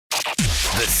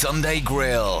The Sunday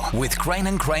Grill with Crane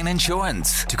and Crane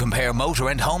Insurance. To compare motor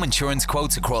and home insurance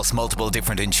quotes across multiple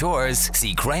different insurers,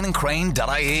 see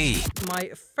craneandcrane.ie. My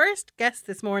first guest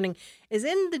this morning is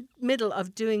in the middle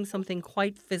of doing something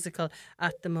quite physical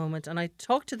at the moment, and I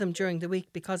talked to them during the week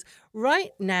because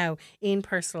right now Ian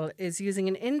Purcell is using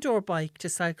an indoor bike to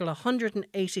cycle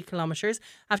 180 kilometres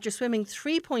after swimming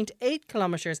 3.8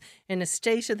 kilometres in a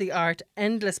state-of-the-art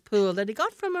endless pool that he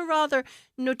got from a rather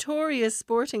notorious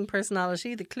sporting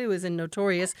personality. The clue is in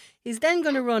notorious. He's then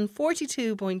going to run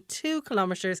 42.2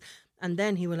 kilometres, and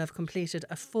then he will have completed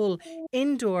a full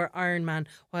indoor Ironman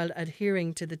while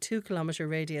adhering to the 2 kilometre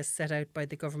radius set out by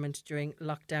the government during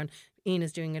lockdown. Ian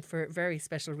is doing it for very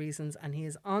special reasons, and he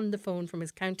is on the phone from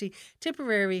his County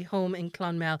Tipperary home in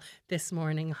Clonmel this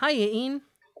morning. Hi, Ian.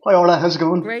 Hi, Orla. How's it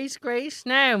going? Great.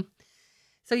 Now,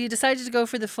 so you decided to go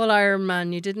for the full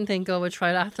Ironman. You didn't think, a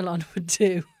triathlon would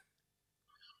do.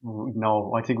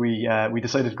 No, I think we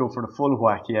decided to go for the full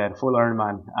whack, the full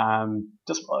Ironman.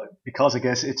 Just because I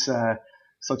guess it's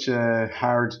such a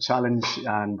hard challenge,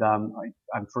 and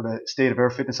for the state of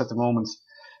our fitness at the moment,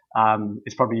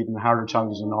 it's probably even a harder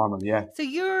challenge than normal. Yeah. So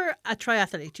you're a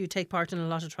triathlete. You take part in a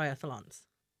lot of triathlons.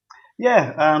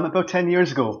 Yeah. About 10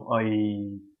 years ago,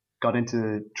 I got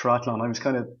into triathlon. I was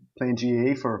kind of playing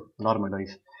GAA for a lot of my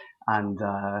life, and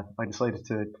I decided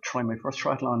to try my first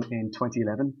triathlon in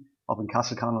 2011. Up in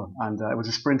Clonmel, and it was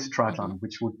a sprint triathlon,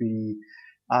 which would be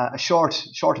a short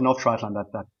enough triathlon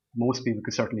that most people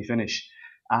could certainly finish.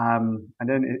 And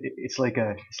then it's like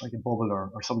a bubble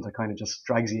or something that kind of just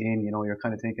drags you in. You know, you're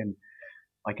kind of thinking,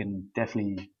 I can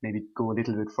definitely maybe go a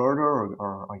little bit further,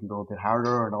 or I can go a bit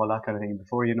harder, and all that kind of thing.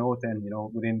 Before you know it, then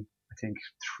within I think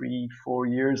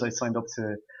 3-4 years, I signed up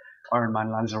to Ironman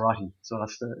Lanzarote. So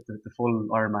that's the full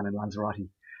Ironman in Lanzarote.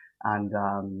 And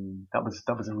that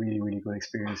was a really, really good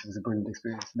experience. It was a brilliant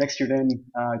experience. Next year then,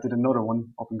 I did another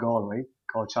one up in Galway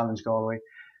called Challenge Galway.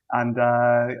 And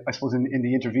I suppose in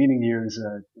the intervening years,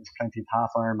 there's plenty of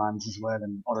half Ironmans as well,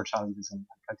 and other challenges, and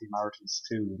plenty of marathons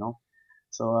too,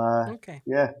 So,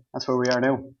 yeah, that's where we are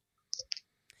now.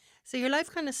 So your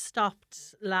life kind of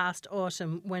stopped last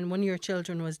autumn when one of your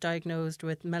children was diagnosed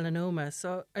with melanoma.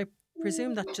 So I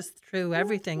presume that just threw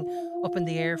everything up in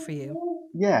the air for you.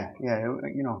 Yeah,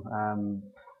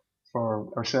 for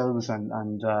ourselves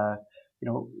and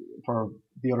for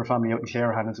the other family out in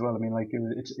Clarehan as well. I mean, like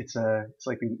it's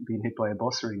like being hit by a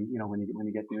bus, really. When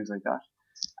you get news like that.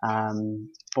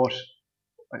 But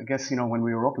I guess when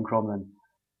we were up in Crumlin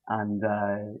and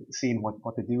seeing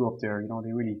what they do up there,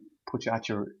 they really put you at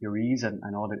your ease,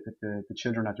 and all the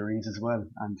children at their ease as well.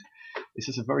 And it's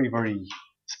just a very, very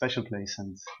special place,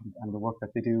 and the work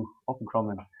that they do up in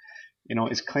Crumlin,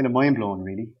 it's kind of mind blowing,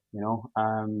 really.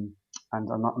 And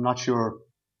I'm not sure,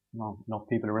 enough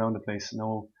people around the place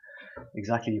know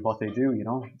exactly what they do.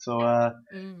 So I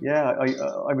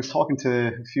was talking to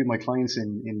a few of my clients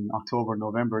in October,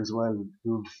 November as well,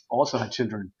 who've also had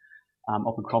children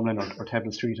up in Crumlin or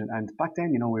Temple Street, and back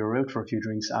then, we were out for a few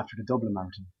drinks after the Dublin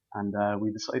Marathon, and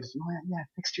we decided,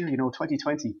 next year,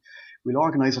 2020, we'll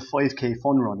organise a 5k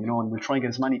fun run, and we'll try and get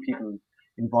as many people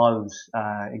involved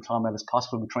in Clonmel as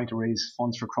possible. We're trying to raise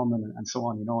funds for Crumlin and so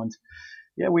on, and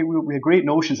we had great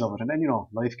notions of it, and then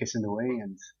life gets in the way,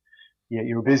 and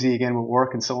you're busy again with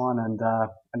work and so on, and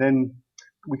then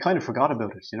we kind of forgot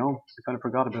about it. We kind of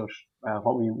forgot about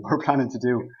what we were planning to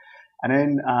do, and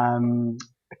then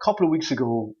a couple of weeks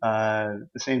ago, the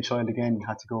same child again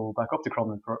had to go back up to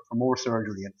Crumlin for more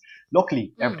surgery, and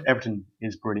luckily everything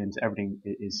is brilliant. Everything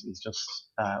is just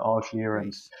all clear, and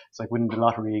it's like winning the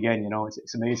lottery again.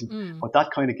 It's amazing. But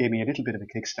that kind of gave me a little bit of a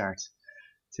kickstart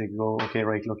to go, okay,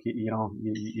 right, look,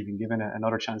 you've been given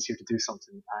another chance here to do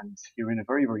something, and you're in a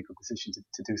very, very good position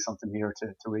to do something here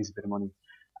to raise a bit of money.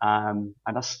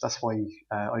 And that's why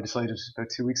I decided about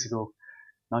 2 weeks ago,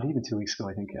 not even 2 weeks ago,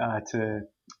 I think,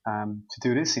 to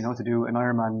do this, to do an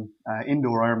Ironman,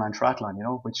 indoor Ironman triathlon,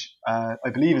 which I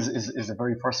believe is the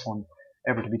very first one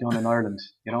ever to be done in Ireland.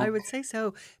 I would say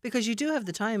so, because you do have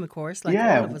the time, of course, like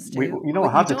all of us do. I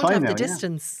have the time now. The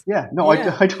distance. Yeah, no,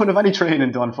 yeah. I don't have any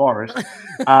training done for it,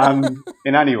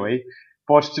 in any way.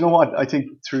 But you know what? I think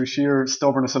through sheer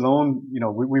stubbornness alone,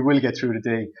 we will get through the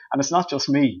day. And it's not just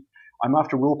me. I'm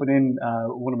after roping in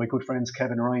one of my good friends,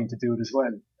 Kevin Ryan, to do it as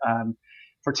well.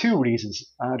 For two reasons.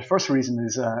 The first reason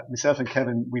is myself and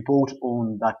Kevin, we both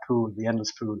own that pool, the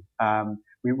endless pool.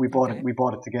 We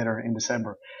bought it together in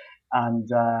December, And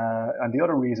the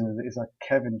other reason is that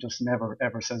Kevin just never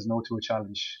ever says no to a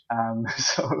challenge.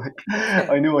 So like, Okay.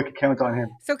 I knew I could count on him.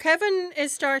 So Kevin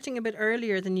is starting a bit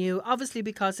earlier than you, obviously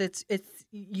because it's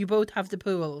you both have the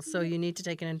pool, so you need to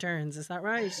take it in turns. Is that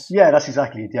right? Yeah, that's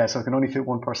exactly it. Yeah, so I can only fit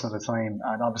one person at a time,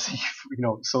 and obviously,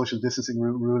 social distancing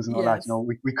rules and all that.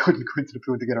 Yes. We couldn't go into the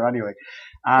pool together anyway.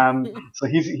 So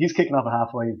he's kicking off at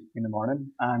halfway in the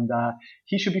morning, and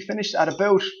he should be finished at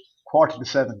about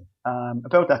 6:45,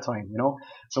 about that time.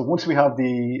 So once we have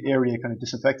the area kind of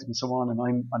disinfected and so on,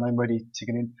 and I'm ready to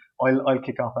get in, I'll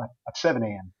kick off at 7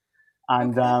 a.m.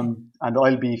 and Okay. and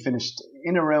I'll be finished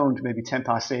in around maybe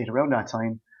 8:10, around that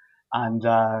time. And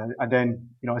then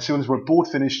as soon as we're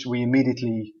both finished, we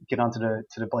immediately get onto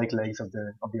the bike legs of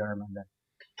the Ironman. Then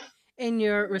In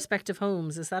your respective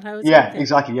homes, is that how it's yeah, working?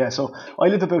 exactly, yeah. So I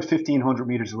live about 1,500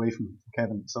 meters away from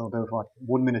Kevin, so about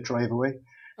 1 minute drive away.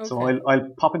 So Okay. I'll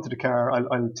pop into the car.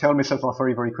 I'll tell myself off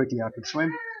very very quickly after the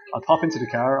swim. I'll pop into the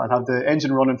car. I'll have the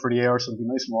engine running for the air, so it'll be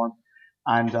nice and warm.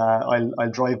 And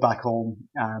I'll drive back home,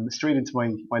 straight into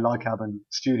my log cabin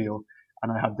studio.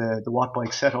 And I have the watt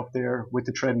bike set up there with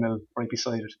the treadmill right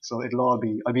beside it. So I'll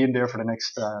be in there for the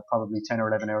next probably 10 or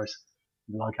 11 hours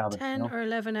in the log cabin. 10 or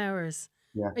 11 hours.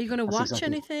 Yeah, Are you going to that's watch exactly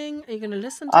it. anything? Are you going to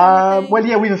listen to anything? Well,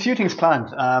 yeah, we have a few things planned.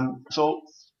 So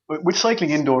with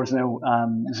cycling indoors now,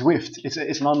 Zwift, it's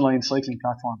an online cycling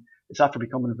platform. It's after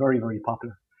becoming very, very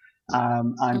popular.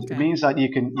 And it Okay. means that you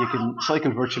can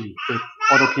cycle virtually with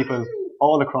other people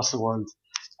all across the world.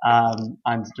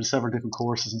 And there's several different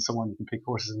courses and so on. You can pick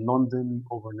courses in London,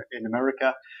 over in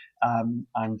America,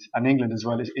 and England as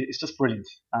well. It's just brilliant.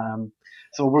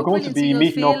 So we're Oh, going to brilliant. So be you'll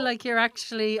meeting feel up. like you're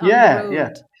actually on the Yeah, yeah,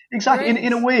 road. exactly. In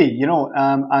Great. a way,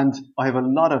 and I have a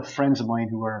lot of friends of mine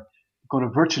who are going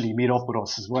to virtually meet up with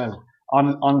us as well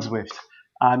on Zwift.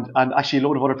 And actually a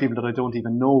load of other people that I don't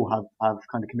even know have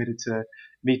kind of committed to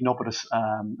meeting up with us,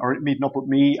 or meeting up with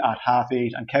me at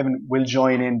 8:30, and Kevin will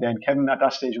join in then. Kevin at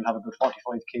that stage will have about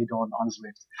 45k done on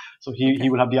Zwift. So he Okay.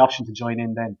 will have the option to join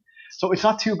in then. So it's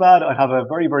not too bad. I have a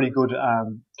very, very good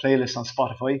playlist on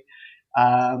Spotify.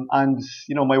 And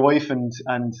my wife and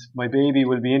my baby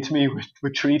will be into me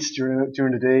with treats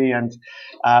during the day, and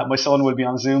my son will be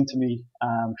on Zoom to me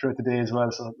throughout the day as well.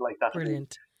 So like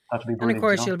Brilliant. that'll be And of brilliant.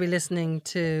 course, you'll be listening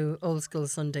to Old School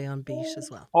Sunday on Beat as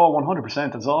well. Oh,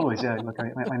 100% as always. Yeah, look,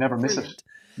 I never miss it. Brilliant.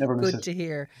 Never miss Good it. to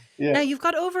hear. Yeah. Now, you've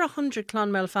got over 100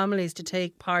 Clonmel families to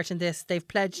take part in this. They've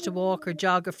pledged to walk or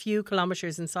jog a few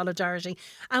kilometres in solidarity.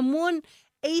 And one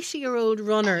 80-year-old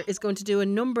runner is going to do a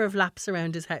number of laps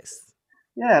around his house.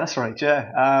 Yeah, that's right.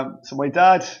 Yeah. So my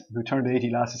dad, who turned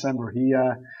 80 last December,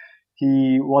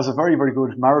 he was a very, very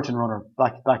good marathon runner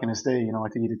back in his day. I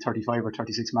think he did 35 or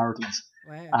 36 marathons.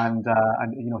 Wow. And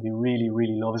he really,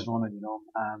 really loves running.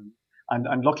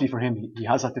 And luckily for him, he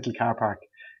has that little car park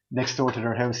next door to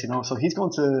their house. So he's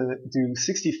going to do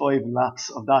 65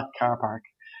 laps of that car park,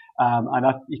 and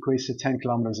that equates to 10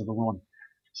 kilometers of a run.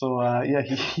 So yeah,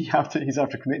 he's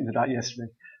after committing to that yesterday.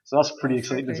 So that's pretty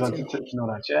Fair exciting as play well to to, you. to know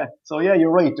that. Yeah. So yeah,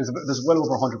 you're right. There's well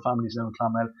over 100 families now in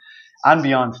Clonmel and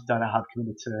beyond that have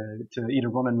committed to either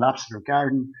running laps in their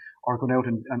garden or going out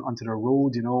onto their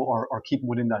road, or keeping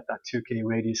within that 2k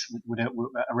radius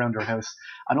around their house.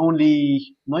 And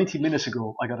only 90 minutes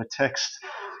ago, I got a text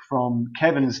from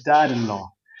Kevin's dad-in-law,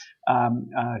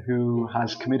 who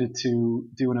has committed to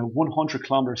doing a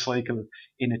 100-kilometer cycle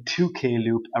in a 2k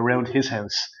loop around his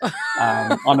house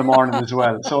on the morning as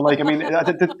well. So,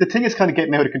 the thing is kind of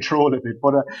getting out of control a bit,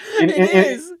 but It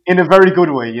is. in a very good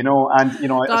way, And I God,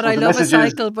 suppose I the love a message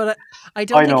is, cycle, but I I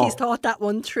don't think he's know. thought that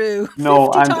one through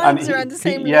No, 50 and times around the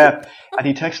same he loop. and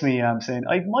he texted me saying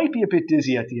I might be a bit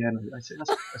dizzy at the end. I say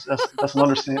that's an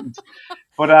understatement.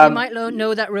 But He might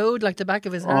know that road like the back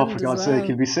of his oh, for hand as God's sake, well.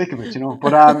 he'll be sick of it,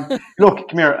 But look,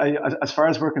 come here. As far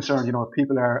as we're concerned, if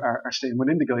people are staying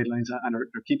within the guidelines and are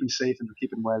keeping safe and they're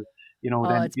keeping well, Oh,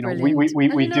 then it's brilliant.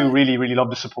 And we do really really love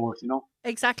the support,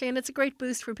 Exactly, and it's a great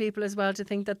boost for people as well to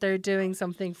think that they're doing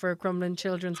something for Crumlin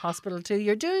Children's Hospital too.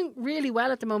 You're doing really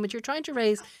well at the moment. You're trying to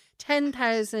raise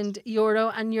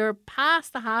 €10,000 and you're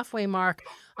past the halfway mark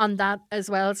on that as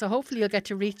well. So hopefully you'll get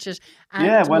to reach it and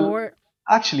Yeah, well, more.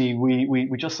 actually, we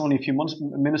just only a few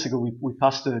minutes ago we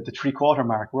passed the 3/4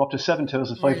 mark. We're up to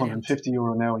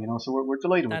 €7,550 now, so we're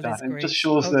delighted with That is that, and it just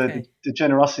great. shows Okay. the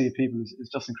generosity of people is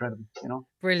just incredible.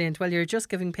 Brilliant. Well, your Just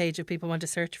Giving page, if people want to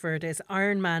search for it, is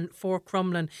Ironman for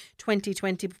Crumlin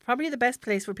 2020. Probably the best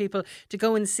place for people to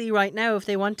go and see right now if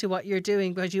they want to what you're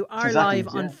doing, because you are Exactly, live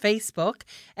on Facebook.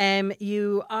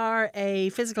 You are a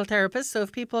physical therapist. So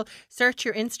if people search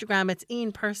your Instagram, it's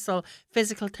Ian Purcell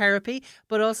Physical Therapy,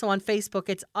 but also on Facebook Facebook,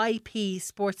 it's IP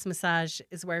Sports Massage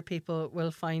is where people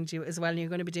will find you as well. And you're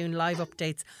going to be doing live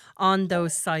updates on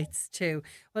those sites too.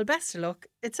 Well, best of luck.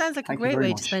 It sounds like a Thank you great very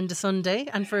way to much. spend a Sunday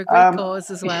and for a great cause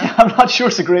as well. I'm not sure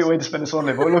it's a great way to spend a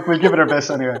Sunday, but look, we'll give it our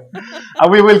best anyway.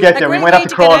 And we will get there. We Great might way have to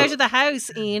to crawl. get out of the house,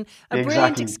 Ian. A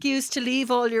brilliant Exactly. excuse to leave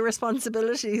all your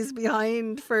responsibilities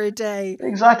behind for a day.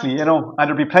 Exactly, and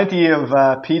there'll be plenty of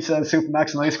pizza and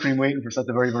Supermax and ice cream waiting for us at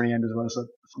the very, very end as well. So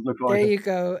look forward There to it. you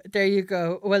go. There you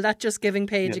go. Well, that Just Giving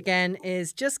page Yeah. again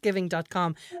is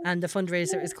justgiving.com, and the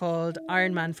fundraiser is called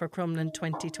Ironman for Crumlin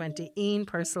 2020. Ian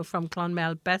Purcell from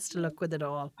Clonmel, best of luck with it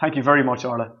all. Thank you very much,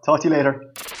 Orla. Talk to you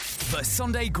later. The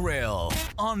Sunday Grill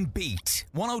on Beat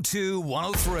 102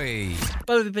 103.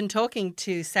 Well, we've been talking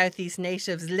to Southeast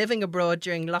natives living abroad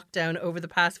during lockdown over the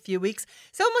past few weeks.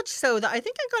 So much so that I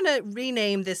think I'm going to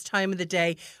rename this time of the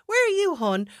day, Where are you,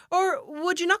 hun? Or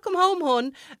Would you not come home,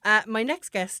 hun? My next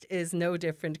guest is no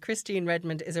different. Christine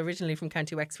Redmond is originally from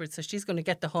County Wexford, so she's going to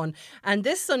get the hun. And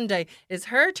this Sunday is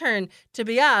her turn to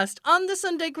be asked on the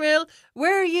Sunday Grill,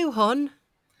 where are you, hun?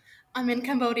 I'm in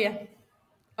Cambodia.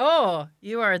 Oh,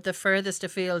 you are the furthest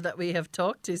afield that we have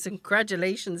talked to. So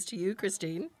congratulations to you,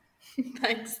 Christine.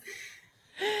 Thanks.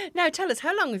 Now, tell us,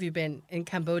 how long have you been in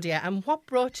Cambodia and what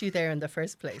brought you there in the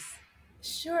first place?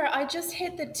 Sure, I just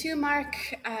hit the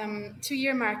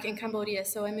 2-year mark in Cambodia.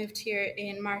 So I moved here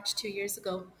in March 2 years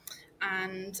ago.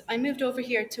 And I moved over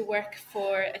here to work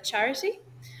for a charity.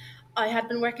 I had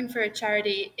been working for a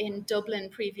charity in Dublin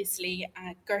previously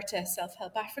at Goethe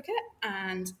Self-Help Africa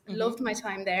and loved my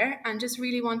time there and just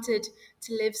really wanted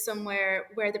to live somewhere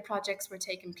where the projects were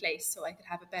taking place so I could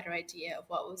have a better idea of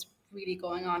what was really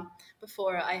going on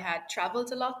before I had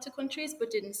travelled a lot to countries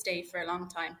but didn't stay for a long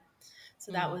time.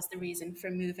 So that was the reason for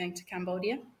moving to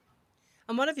Cambodia.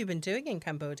 And what have you been doing in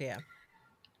Cambodia?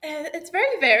 It's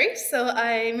very varied. So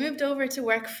I moved over to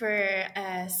work for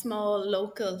a small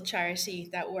local charity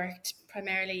that worked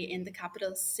primarily in the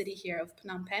capital city here of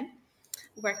Phnom Penh.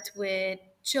 Worked with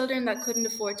children that couldn't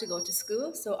afford to go to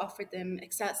school, so offered them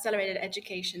accelerated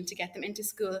education to get them into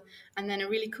school, and then a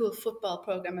really cool football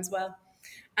program as well.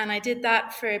 And I did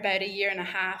that for about 1.5 years,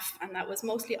 and that was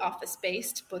mostly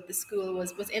office-based, but the school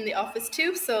was in the office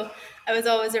too, so I was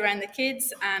always around the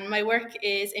kids, and my work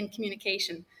is in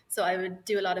communication. So I would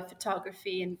do a lot of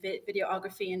photography and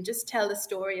videography and just tell the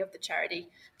story of the charity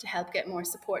to help get more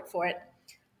support for it.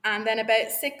 And then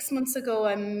about 6 months ago,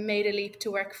 I made a leap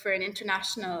to work for an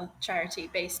international charity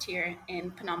based here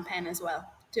in Phnom Penh as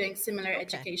well, doing similar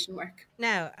education work.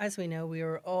 Now, as we know, we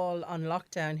are all on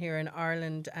lockdown here in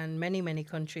Ireland and many, many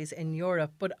countries in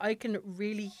Europe, but I can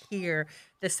really hear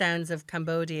the sounds of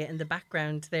Cambodia in the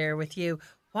background there with you.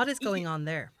 What is going on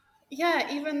there?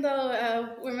 Yeah, even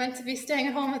though we're meant to be staying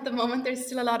at home at the moment, there's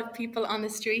still a lot of people on the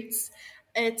streets.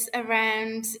 It's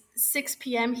around 6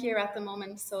 p.m. here at the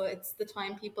moment, so it's the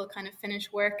time people kind of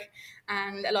finish work,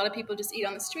 and a lot of people just eat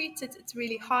on the streets. It's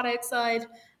really hot outside,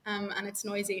 and it's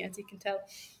noisy, as you can tell.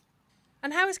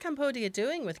 And how is Cambodia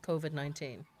doing with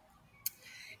COVID-19?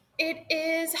 It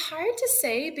is hard to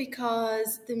say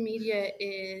because the media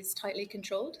is tightly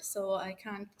controlled, so I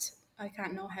can't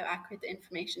know how accurate the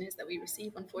information is that we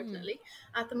receive, unfortunately.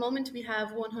 At the moment, we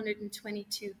have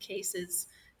 122 cases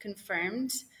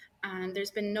confirmed, and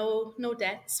there's been no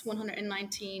deaths,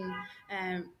 119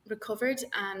 recovered,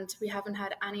 and we haven't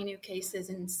had any new cases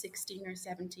in 16 or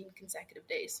 17 consecutive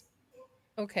days.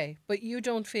 Okay, but you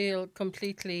don't feel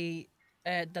completely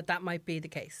that might be the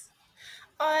case?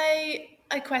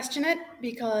 I question it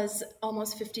because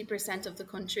almost 50% of the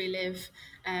country live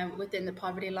within the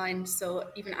poverty line. So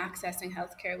even accessing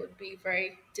healthcare would be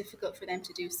very difficult for them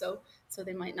to do so. So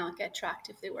they might not get tracked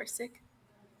if they were sick.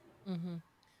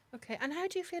 Okay, and how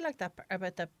do you feel like that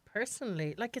about that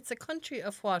personally? Like, it's a country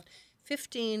of what,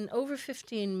 over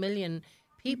 15 million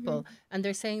people, and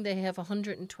they're saying they have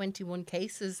 121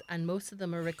 cases and most of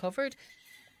them are recovered.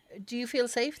 Do you feel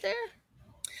safe there?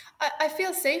 I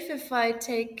feel safe if I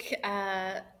take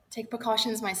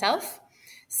precautions myself.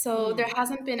 So there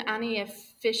hasn't been any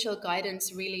official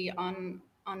guidance really on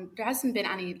there hasn't been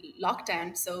any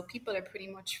lockdown. So people are pretty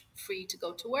much free to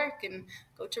go to work and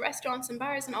go to restaurants and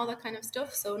bars and all that kind of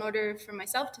stuff. So in order for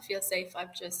myself to feel safe,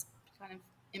 I've just kind of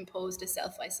imposed a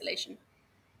self-isolation.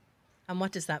 And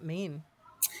what does that mean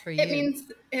for you?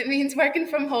 It means working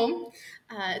from home.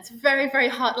 It's very, very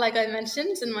hot, like I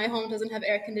mentioned, and my home doesn't have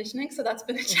air conditioning, so that's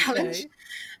been a challenge.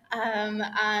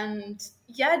 And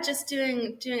yeah, just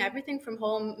doing everything from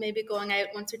home. Maybe going out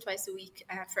once or twice a week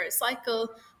for a cycle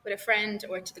with a friend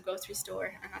or to the grocery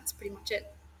store, and that's pretty much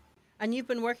it. And you've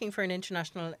been working for an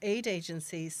international aid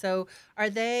agency. So are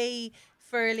they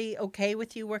fairly okay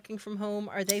with you working from home?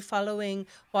 Are they following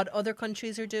what other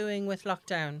countries are doing with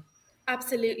lockdown?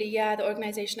 Absolutely, yeah. The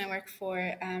organisation I work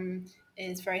for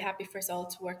is very happy for us all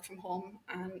to work from home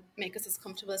and make us as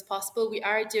comfortable as possible. We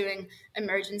are doing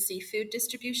emergency food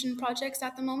distribution projects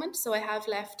at the moment, so I have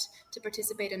left to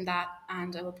participate in that,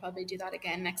 and I will probably do that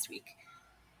again next week.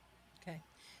 Okay.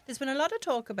 There's been a lot of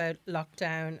talk about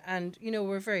lockdown, and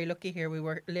we're very lucky here.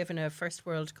 Live in a first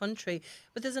world country,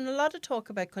 but there's been a lot of talk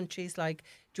about countries like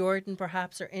Jordan,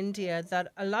 perhaps, or India, that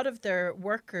a lot of their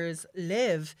workers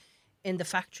live in the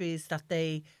factories that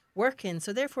they work in.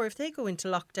 So therefore, if they go into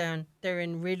lockdown, they're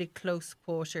in really close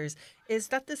quarters. Is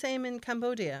that the same in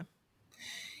Cambodia?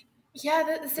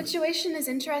 Yeah, the situation is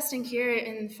interesting here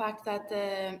in the fact that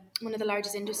one of the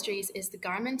largest industries is the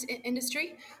garment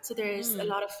industry. So there's a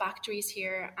lot of factories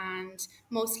here, and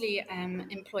mostly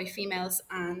employ females,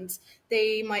 and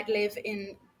they might live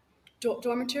in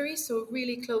dormitories, so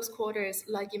really close quarters,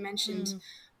 like you mentioned.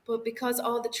 But because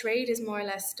all the trade is more or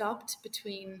less stopped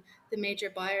between the major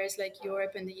buyers like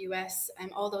Europe and the US,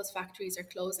 all those factories are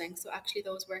closing. So actually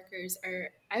those workers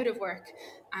are out of work,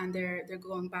 and they're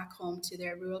going back home to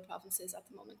their rural provinces at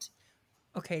the moment.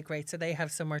 Okay, great. So they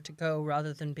have somewhere to go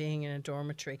rather than being in a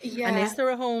dormitory. And Yeah, is there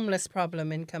a homeless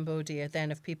problem in Cambodia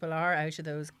then if people are out of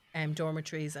those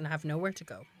dormitories and have nowhere to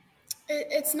go?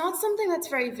 it's not something that's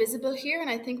very visible here, and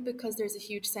I think because there's a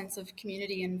huge sense of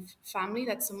community and family,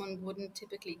 that someone wouldn't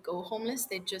typically go homeless.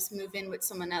 They'd just move in with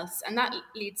someone else, and that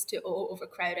leads to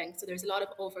overcrowding. So there's a lot of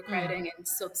overcrowding and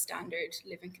substandard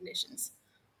living conditions.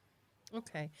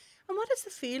 Okay. And what has the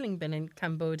feeling been in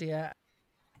Cambodia?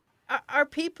 Are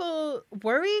people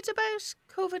worried about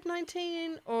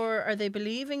COVID-19, or are they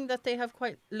believing that they have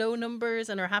quite low numbers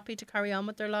and are happy to carry on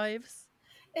with their lives?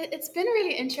 It's been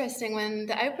really interesting. When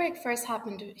the outbreak first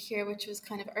happened here, which was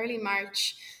kind of early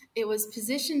March, it was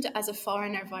positioned as a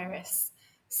foreigner virus.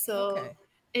 So Okay.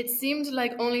 it seemed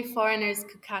like only foreigners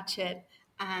could catch it,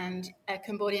 and a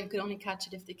Cambodian could only catch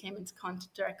it if they came into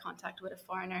direct contact with a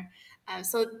foreigner.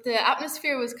 So the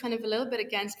atmosphere was kind of a little bit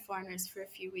against foreigners for a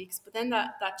few weeks, but then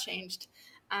that changed.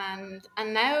 And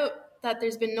now that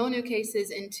there's been no new cases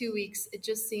in 2 weeks, it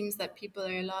just seems that people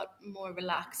are a lot more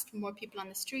relaxed, more people on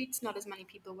the streets, not as many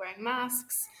people wearing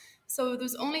masks. So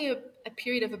there's only a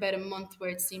period of about a month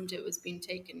where it seemed it was being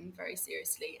taken very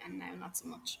seriously, and now not so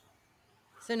much.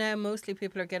 So now mostly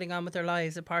people are getting on with their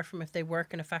lives, apart from if they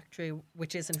work in a factory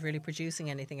which isn't really producing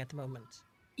anything at the moment.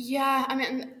 Yeah, I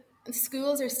mean,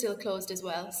 schools are still closed as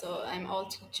well. So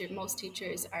most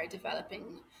teachers are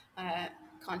developing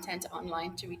content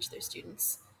online to reach their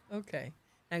students. Okay.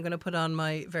 I'm going to put on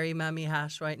my very mammy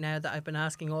hat right now that I've been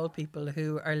asking all people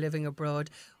who are living abroad,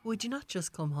 would you not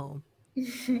just come home?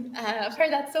 I've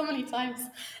heard that so many times.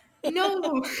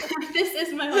 No, this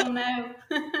is my home now.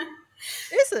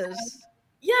 Is it?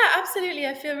 Yeah, absolutely.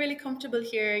 I feel really comfortable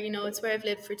here. It's where I've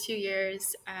lived for 2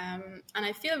 years. And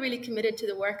I feel really committed to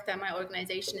the work that my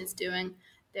organization is doing.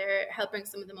 They're helping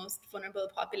some of the most vulnerable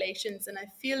populations. And I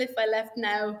feel if I left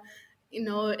now,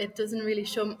 it doesn't really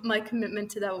show my commitment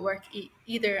to that work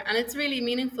either. And it's really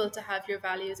meaningful to have your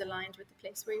values aligned with the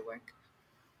place where you work.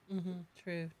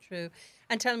 True, true.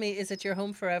 And tell me, is it your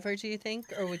home forever, do you think?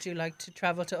 Or would you like to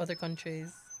travel to other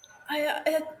countries?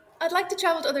 I'd like to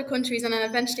travel to other countries, and I'd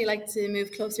eventually like to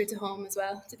move closer to home as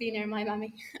well, to be near my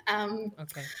mammy.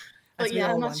 Okay. But As we yeah,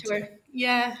 I'm all not want sure. to.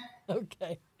 Yeah.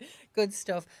 Okay. Good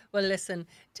stuff. Well, listen,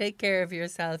 take care of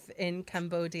yourself in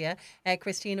Cambodia.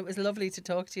 Christine, it was lovely to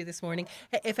talk to you this morning.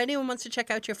 If anyone wants to check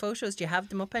out your photos, do you have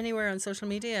them up anywhere on social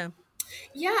media?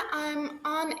 Yeah, I'm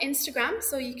on Instagram,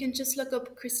 so you can just look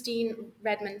up Christine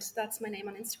Redmond. That's my name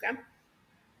on Instagram.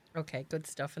 Okay, good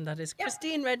stuff. And that is Yeah.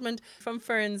 Christine Redmond from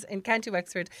Ferns in County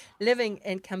Wexford, living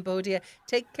in Cambodia.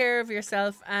 Take care of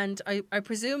yourself. And I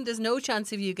presume there's no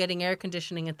chance of you getting air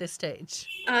conditioning at this stage.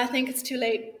 I think it's too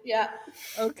late. Yeah.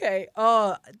 Okay.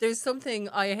 Oh, there's something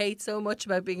I hate so much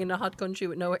about being in a hot country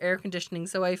with no air conditioning.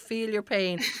 So I feel your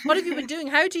pain. What have you been doing?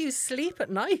 How do you sleep at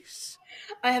night?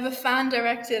 I have a fan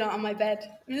directed on my bed.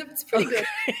 It's pretty good.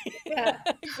 Yeah.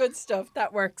 Good stuff.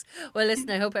 That works. Well, listen,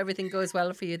 I hope everything goes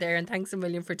well for you there. And thanks a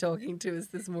million for talking to us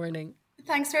this morning.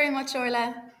 Thanks very much,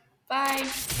 Orla. Bye.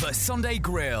 The Sunday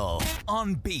Grill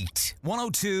on Beat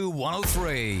 102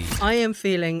 103. I am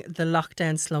feeling the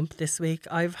lockdown slump this week.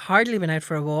 I've hardly been out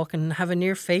for a walk and have a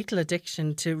near fatal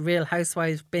addiction to Real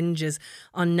Housewives binges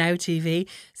on Now TV.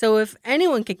 So if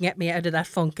anyone can get me out of that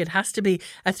funk, it has to be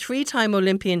a 3-time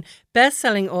Olympian,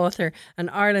 best-selling author and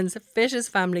Ireland's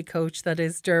fittest family coach, that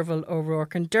is Derval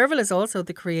O'Rouke. And Derval is also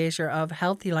the creator of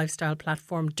healthy lifestyle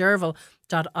platform Derval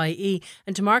fittest.ie.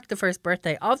 And to mark the first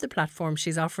birthday of the platform,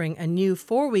 she's offering a new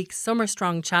 4-week Summer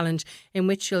Strong challenge in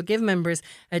which she'll give members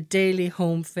a daily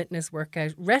home fitness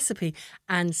workout recipe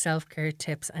and self-care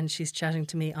tips. And she's chatting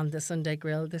to me on the Sunday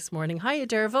Grill this morning. Hiya,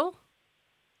 Derval.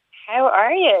 How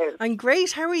are you? I'm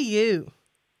great. How are you?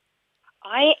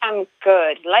 I am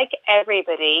good. Like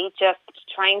everybody, just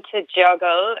trying to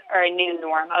juggle our new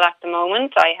normal at the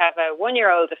moment. I have a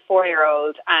 1-year-old, a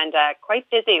 4-year-old, and quite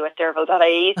busy with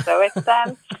Derval.ie. So it's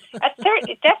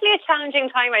definitely a challenging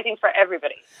time, I think, for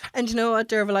everybody. And you know what,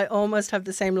 Derval, I almost have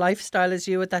the same lifestyle as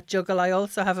you with that juggle. I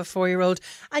also have a 4-year-old,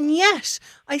 and yet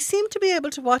I seem to be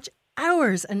able to watch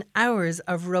hours and hours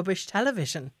of rubbish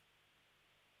television.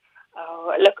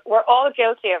 Oh, look, we're all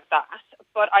guilty of that.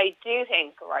 But I do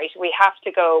think, right, we have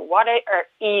to go, what are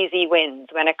easy wins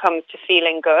when it comes to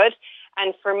feeling good?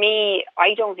 And for me,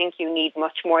 I don't think you need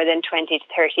much more than 20 to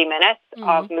 30 minutes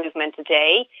of movement a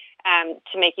day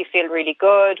to make you feel really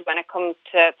good. When it comes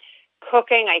to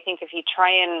cooking, I think if you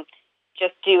try and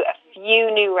just do a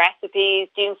few new recipes,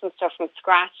 doing some stuff from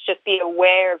scratch, just be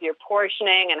aware of your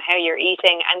portioning and how you're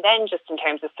eating. And then just in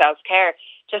terms of self-care,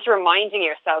 just reminding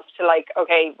yourself to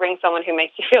ring someone who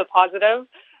makes you feel positive.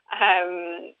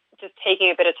 Just taking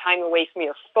a bit of time away from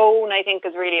your phone, I think,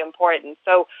 is really important.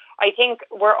 So I think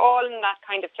we're all in that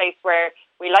kind of place where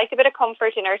we like a bit of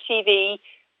comfort in our TV,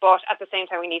 but at the same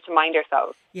time we need to mind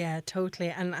ourselves. Yeah, totally.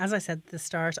 And as I said at the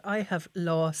start, I have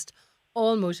lost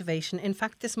all motivation. In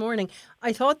fact, this morning,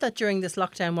 I thought that during this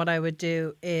lockdown, what I would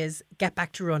do is get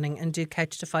back to running and do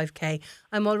Couch to 5K.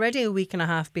 I'm already a week and a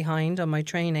half behind on my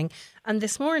training. And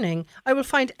this morning, I will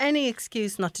find any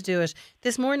excuse not to do it.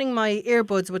 This morning, my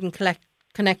earbuds wouldn't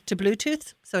connect to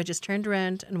Bluetooth. So I just turned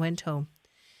around and went home.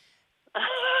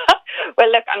 Well,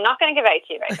 look, I'm not going to give out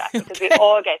to you about that because we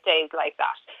all get days like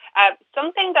that.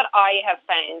 Something that I have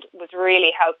found was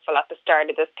really helpful at the start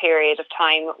of this period of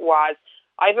time was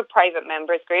I have a private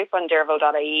members group on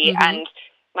Derval.ie and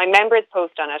my members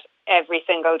post on it every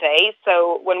single day.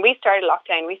 So when we started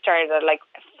lockdown, we started a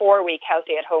 4-week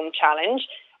healthy at home challenge,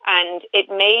 and it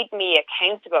made me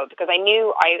accountable because I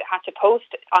knew I had to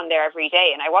post on there every day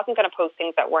and I wasn't going to post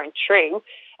things that weren't true.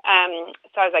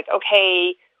 So I was like,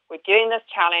 okay, we're doing this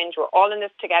challenge, we're all in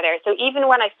this together. So even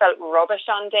when I felt rubbish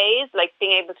on days, like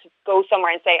being able to go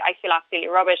somewhere and say, I feel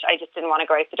absolutely rubbish, I just didn't want to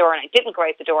go out the door, and I didn't go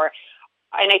out the door.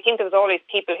 And I think there was always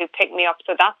people who picked me up.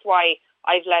 So that's why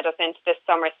I've led us into this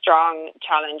Summer Strong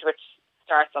challenge, which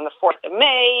starts on the 4th of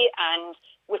May and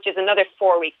which is another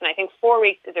 4 weeks. And I think 4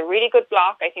 weeks is a really good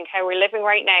block. I think how we're living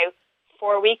right now,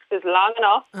 4 weeks is long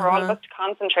enough for all of us to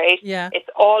concentrate. Yeah. It's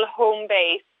all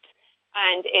home-based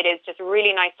and it is just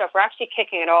really nice stuff. We're actually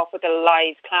kicking it off with a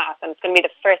live class, and it's going to be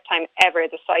the first time ever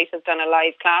the site has done a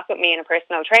live class with me and a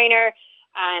personal trainer.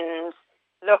 And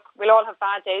look, we'll all have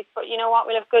bad days, but you know what?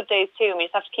 We'll have good days too. And we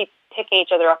just have to keep picking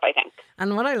each other up, I think.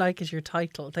 And what I like is your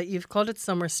title, that you've called it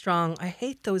Summer Strong. I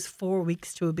hate those 4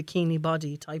 weeks to a bikini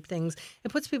body type things.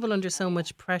 It puts people under so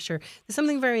much pressure. There's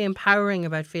something very empowering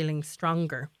about feeling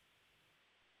stronger.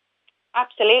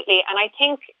 Absolutely. And I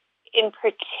think in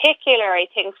particular,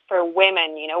 for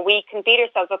women, we can beat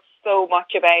ourselves up so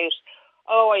much about,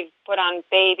 oh, I've put on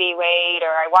baby weight or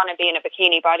I want to be in a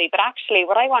bikini body. But actually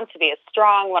what I want to be is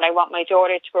strong. What I want my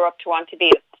daughter to grow up to want to be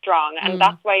is strong. And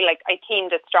that's why I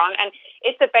teamed it Strong. And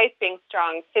it's about being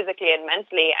strong physically and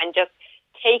mentally and just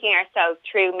taking ourselves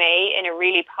through May in a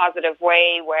really positive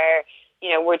way where,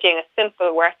 we're doing a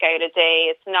simple workout a day.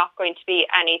 It's not going to be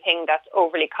anything that's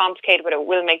overly complicated, but it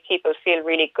will make people feel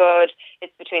really good.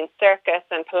 It's between circus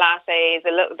and Pilates,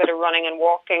 a little bit of running and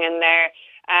walking in there.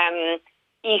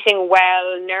 Eating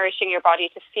well, nourishing your body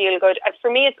to feel good. For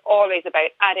me, it's always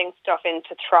about adding stuff in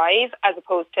to thrive as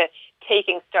opposed to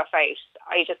taking stuff out.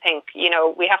 I just think,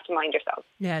 we have to mind ourselves.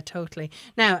 Yeah, totally.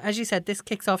 Now, as you said, this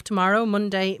kicks off tomorrow,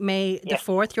 Monday, May the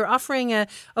 4th. You're offering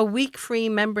a week free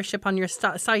membership on your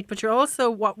site, but you're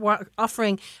also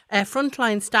offering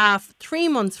frontline staff 3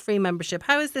 months free membership.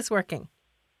 How is this working?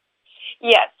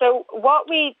 Yeah, so what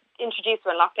we introduced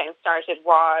when lockdown started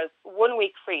was 1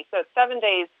 week free. So it's 7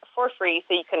 days for free,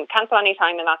 so you can cancel any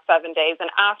time in that 7 days. And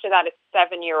after that, it's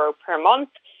 €7 per month.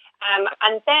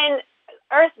 And then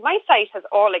my site has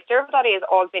Derval.ie has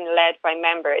all been led by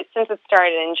members. Since it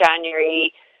started in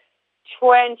January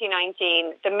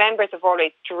 2019, the members have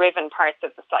always driven parts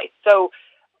of the site. So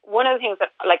one of the things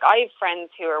that, I have friends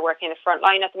who are working in the front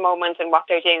line at the moment and what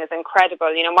they're doing is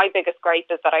incredible. My biggest gripe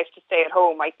is that I have to stay at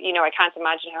home. I can't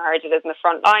imagine how hard it is in the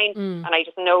front line. And I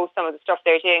just know some of the stuff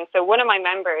they're doing. So one of my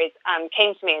members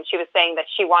came to me and she was saying that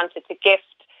she wanted to gift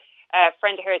a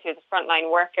friend of hers who's a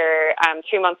frontline worker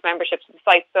 3 months membership to the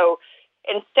site. So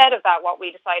instead of that, what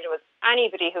we decided was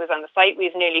anybody who was on the site, we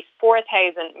have nearly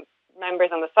 4,000 members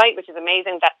on the site, which is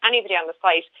amazing, that anybody on the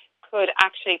site could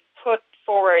actually put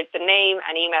forward the name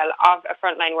and email of a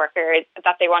frontline worker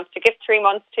that they wanted to give 3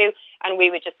 months to, and we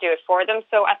would just do it for them.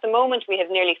 So at the moment, we have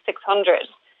nearly 600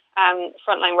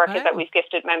 frontline workers that we've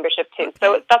gifted membership to. Okay.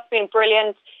 So that's been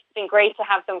brilliant. It's been great to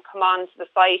have them come on to the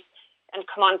site and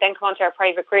come on to our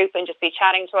private group and just be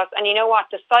chatting to us. And you know what?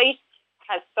 The site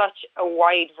has such a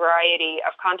wide variety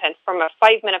of content, from a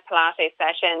 5-minute Pilates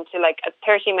session to like a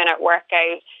 30-minute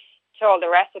workout, to all the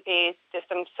recipes, to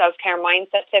some self-care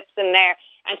mindset tips in there,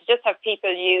 and to just have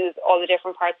people use all the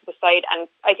different parts of the site. And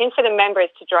I think for the members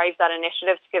to drive that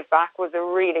initiative to give back was a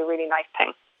really, really nice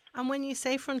thing. And when you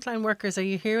say frontline workers, are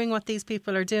you hearing what these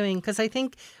people are doing? Because I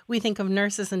think we think of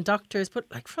nurses and doctors, but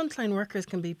like frontline workers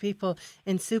can be people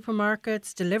in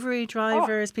supermarkets, delivery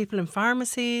drivers, people in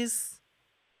pharmacies.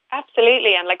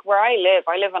 Absolutely. And like where I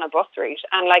live on a bus route,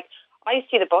 and like I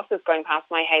see the buses going past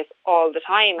my house all the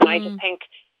time. And I just think,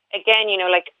 again, you know,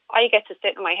 like I get to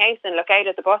sit in my house and look out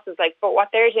at the buses, like, but what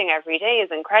they're doing every day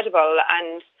is incredible.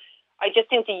 And I just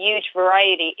think the huge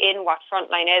variety in what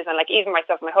frontline is. And like even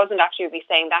myself, my husband actually would be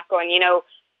saying that, going, you know,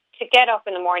 to get up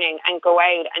in the morning and go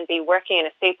out and be working in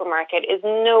a supermarket is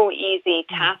no easy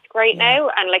task right now.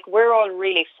 And like we're all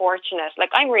really fortunate. Like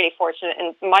I'm really fortunate,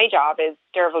 and my job is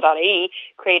Derval.ie,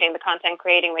 creating the content,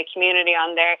 creating my community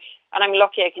on there. And I'm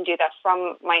lucky I can do that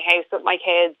from my house with my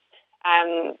kids.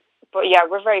 But yeah,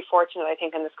 we're very fortunate, I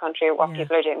think, in this country at what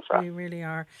people are doing for us. We really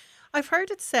are. I've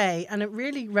heard it say, and it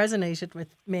really resonated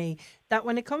with me, that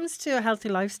when it comes to a healthy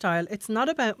lifestyle, it's not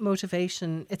about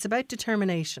motivation, it's about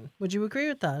determination. Would you agree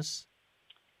with that?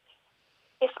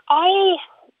 I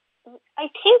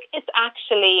think it's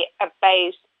actually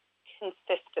about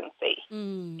consistency.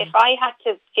 If I had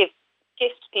to gift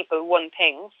people one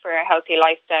thing for a healthy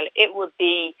lifestyle, it would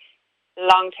be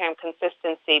long-term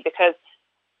consistency, because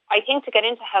I think to get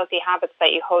into healthy habits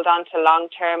that you hold on to long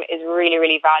term is really,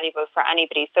 really valuable for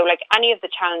anybody. So like any of the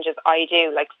challenges I do,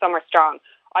 like Summer Strong,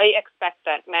 I expect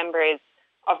that members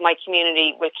of my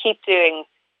community will keep doing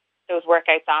those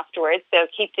workouts afterwards.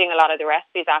 They'll keep doing a lot of the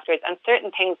recipes afterwards, and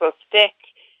certain things will stick.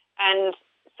 And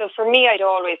so for me, I'd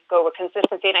always go with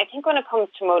consistency. And I think when it comes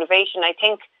to motivation, I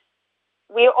think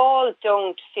we all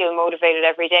don't feel motivated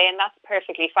every day, and that's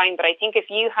perfectly fine. But I think if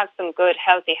you have some good,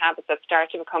 healthy habits that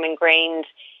start to become ingrained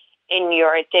in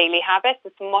your daily habits,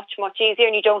 it's much, much easier,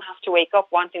 and you don't have to wake up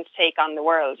wanting to take on the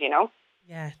world, you know?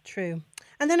 Yeah, true.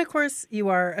 And then, of course, you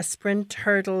are a sprint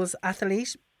hurdles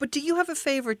athlete, but do you have a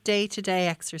favourite day-to-day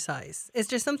exercise? Is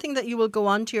there something that you will go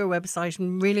onto your website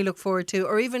and really look forward to,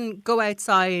 or even go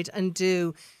outside and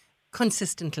do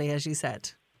consistently, as you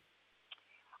said?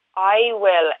 I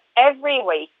will, every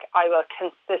week, I will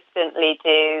consistently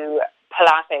do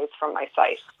Pilates from my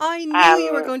site. I knew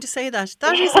you were going to say that.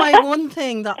 That is my one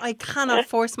thing that I cannot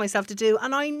force myself to do,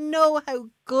 and I know how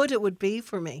good it would be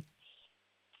for me.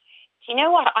 Do you know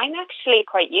what? I'm actually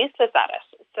quite useless at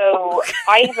it. So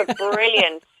I have a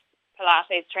brilliant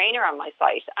Pilates trainer on my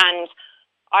site, and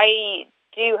I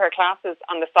do her classes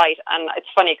on the site, and it's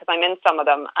funny because I'm in some of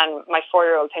them, and my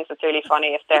 4-year-old thinks it's really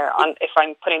funny if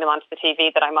I'm putting them onto the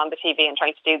TV, that I'm on the TV and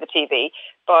trying to do the TV.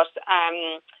 But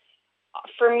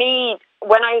for me,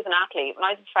 when I was a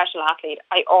professional athlete,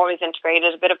 I always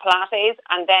integrated a bit of Pilates.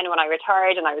 And then when I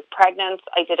retired and I was pregnant,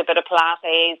 I did a bit of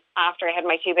Pilates. After I had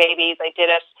my 2 babies, I did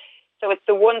it. So it's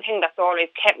the one thing that's always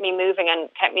kept me moving and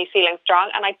kept me feeling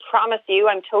strong. And I promise you,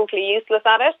 I'm totally useless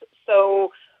at it.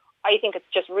 So I think it's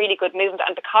just really good movement.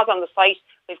 And because on the site,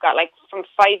 we've got like from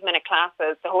 5-minute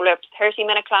classes the whole way up to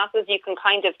 30-minute classes, you can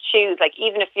kind of choose, like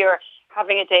even if you're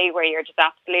having a day where you're just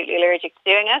absolutely allergic to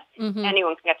doing it,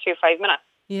 anyone can get through 5 minutes.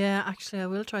 Yeah, actually, I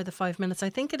will try the 5 minutes. I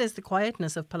think it is the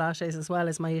quietness of Pilates as well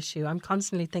as my issue. I'm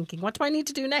constantly thinking, what do I need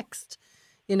to do next?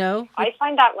 You know? I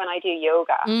find that when I do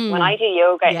yoga. When I do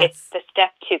yoga, it's the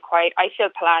step too quiet. I feel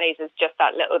Pilates is just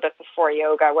that little bit before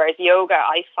yoga, whereas yoga,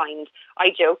 I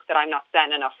joke that I'm not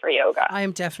zen enough for yoga. I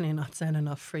am definitely not zen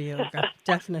enough for yoga.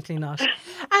 Definitely not.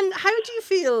 And how do you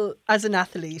feel as an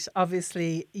athlete?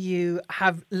 Obviously, you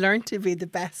have learned to be the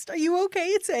best. Are you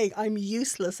okay at saying, I'm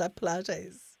useless at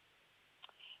Pilates?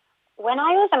 When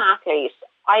I was an athlete,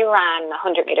 I ran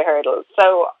 100-metre hurdles.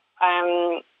 So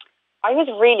I was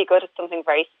really good at something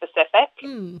very specific.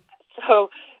 So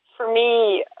for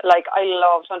me, like I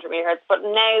loved 100-metre hurdles, but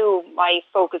now my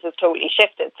focus has totally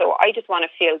shifted. So I just want to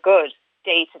feel good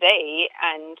day to day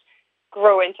and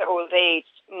grow into old age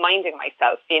minding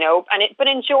myself, you know, but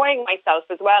enjoying myself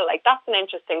as well. Like that's an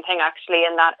interesting thing actually,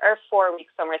 in that our 4-week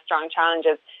Summer Strong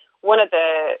challenges, one of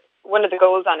the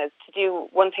goals on is to do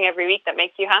one thing every week that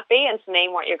makes you happy and to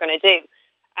name what you're going to do.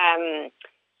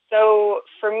 So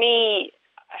for me,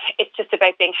 it's just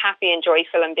about being happy and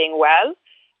joyful and being well.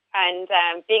 And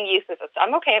being useless at stuff.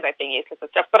 I'm okay about being useless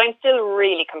at stuff, but I'm still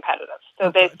really competitive. So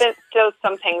there's still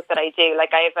some things that I do.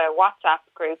 Like I have a WhatsApp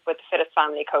group with the fittest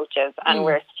family coaches, and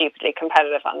we're stupidly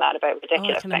competitive on that about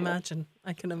ridiculous things.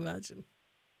 I can imagine.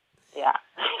 Yeah.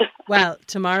 Well,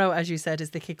 tomorrow, as you said,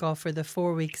 is the kickoff for the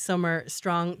 4-week Summer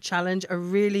Strong Challenge. A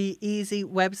really easy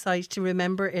website to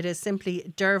remember. It is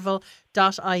simply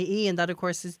derval.ie, and that, of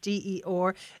course, is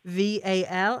DERVAL.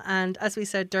 And as we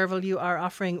said, Derval, you are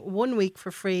offering 1 week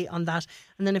for free on that.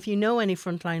 And then if you know any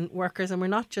frontline workers, and we're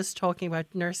not just talking about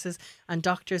nurses and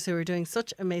doctors who are doing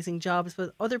such amazing jobs,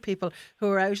 but other people who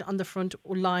are out on the front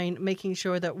line making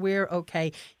sure that we're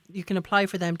okay, you can apply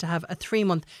for them to have a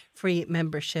 3-month free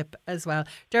membership as well.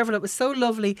 Derval, it was so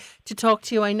lovely to talk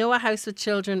to you. I know a house with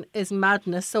children is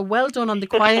madness, so well done on the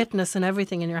quietness and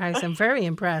everything in your house. I'm very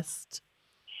impressed.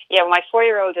 Yeah, well, my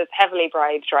 4-year-old is heavily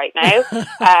bribed right now.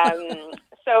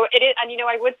 So it is, and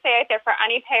I would say out there for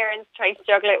any parents trying to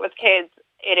juggle it with kids,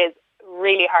 it is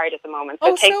really hard at the moment.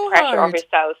 So take the pressure off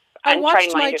yourself and try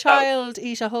and mind yourself. I watched my child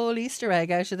eat a whole Easter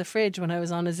egg out of the fridge when I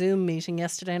was on a Zoom meeting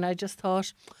yesterday, and I just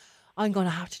thought, I'm going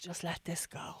to have to just let this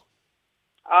go.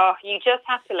 Oh, you just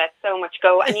have to let so much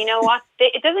go. And you know what?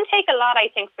 It doesn't take a lot, I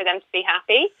think, for them to be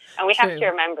happy. And we have to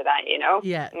remember that,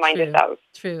 Yeah, mind yourself.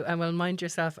 True. And well, mind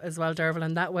yourself as well, Derval.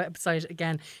 And that website,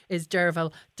 again, is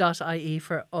derval.ie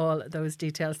for all those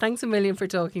details. Thanks a million for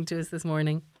talking to us this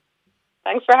morning.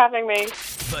 Thanks for having me.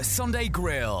 The Sunday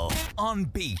Grill on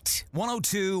Beat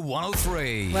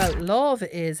 102-103. Well, LOVE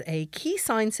is a key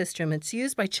sign system. It's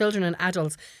used by children and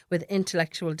adults with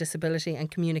intellectual disability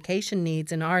and communication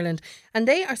needs in Ireland. And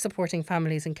they are supporting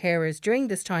families and carers during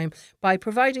this time by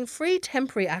providing free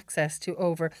temporary access to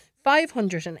over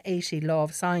 580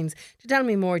 LOVE signs. To tell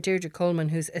me more, Deirdre Coleman,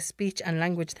 who's a speech and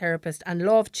language therapist and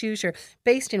LOVE tutor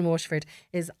based in Waterford,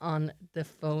 is on the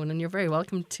phone. And you're very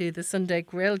welcome to the Sunday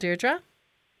Grill, Deirdre.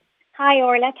 Hi,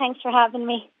 Orla. Thanks for having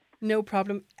me. No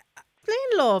problem. Explain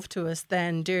LOVE to us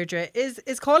then, Deirdre. Is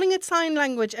calling it sign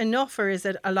language enough, or is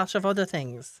it a lot of other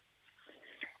things?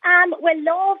 Well,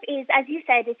 LOVE is, as you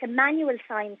said, it's a manual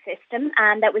sign system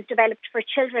that was developed for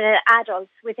children and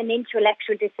adults with an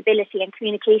intellectual disability and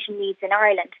communication needs in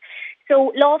Ireland.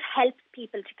 So LOVE helps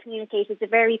people to communicate. It's a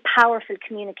very powerful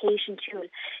communication tool.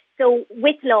 So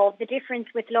with LOVE, the difference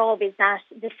with LOVE is that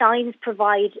the signs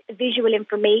provide visual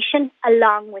information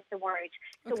along with the word.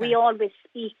 So we always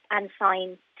speak and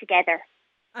sign together.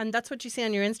 And that's what you see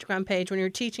on your Instagram page when you're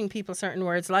teaching people certain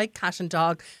words like cat and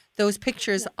dog. Those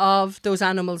pictures of those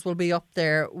animals will be up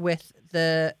there with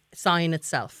the sign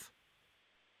itself.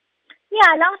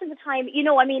 Yeah, a lot of the time,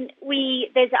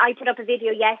 I put up a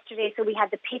video yesterday, so we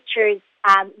had the pictures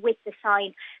with the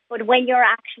sign. But when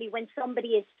somebody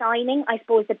is signing, I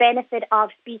suppose the benefit of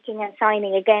speaking and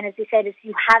signing, again, as you said, is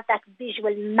you have that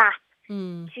visual map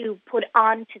to put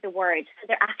onto the word. So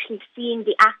they're actually seeing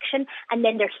the action and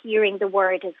then they're hearing the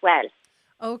word as well.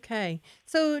 Okay.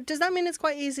 So does that mean it's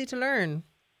quite easy to learn?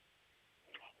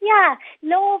 Yeah,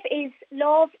 LOVE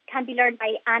can be learned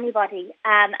by anybody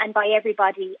and by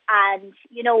everybody. And,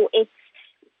 it's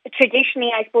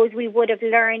traditionally, I suppose, we would have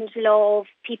learned LOVE,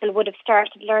 people would have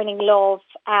started learning LOVE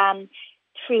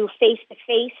through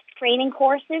face-to-face training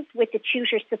courses with the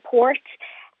tutor support.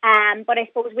 But I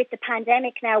suppose with the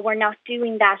pandemic now, we're not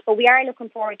doing that. But we are looking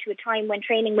forward to a time when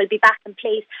training will be back in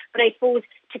place. But I suppose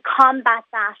to combat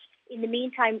that, in the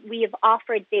meantime, we have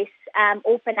offered this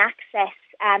open access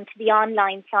to the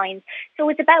online signs. So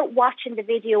it's about watching the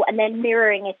video and then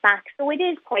mirroring it back. So it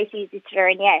is quite easy to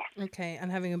learn, yes. Okay,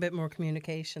 and having a bit more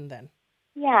communication then.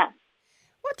 Yeah.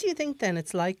 What do you think then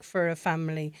it's like for a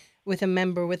family with a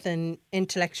member with an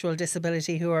intellectual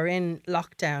disability who are in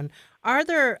lockdown? Are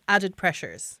there added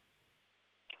pressures?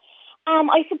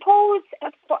 I suppose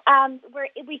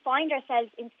we find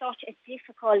ourselves in such a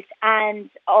difficult and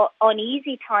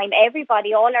uneasy time.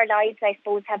 Everybody, all our lives, I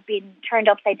suppose, have been turned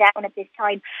upside down at this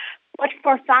time. But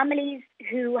for families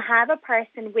who have a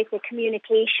person with a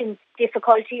communication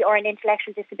difficulty or an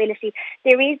intellectual disability,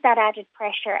 there is that added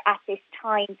pressure at this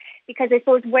time. Because I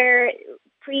suppose where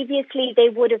previously they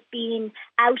would have been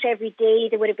out every day,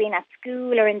 they would have been at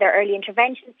school or in their early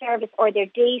intervention service or their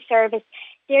day service,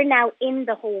 they're now in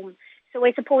the home. So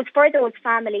I suppose for those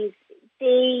families,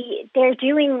 they're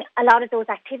doing a lot of those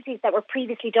activities that were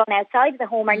previously done outside of the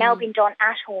home are now being done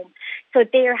at home. So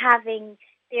they're having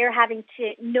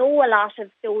to know a lot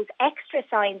of those extra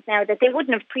signs now that they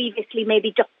wouldn't have previously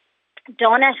maybe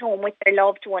done at home with their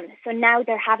loved one. So now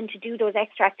they're having to do those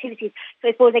extra activities. So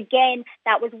I suppose, again,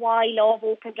 that was why Love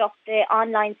opened up the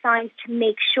online signs, to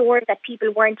make sure that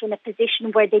people weren't in a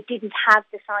position where they didn't have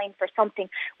the sign for something,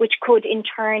 which could in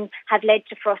turn have led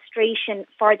to frustration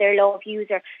for their Love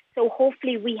user. So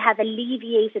hopefully we have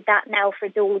alleviated that now for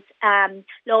those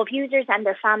Love users and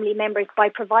their family members by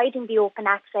providing the open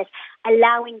access,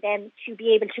 allowing them to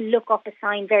be able to look up a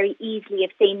sign very easily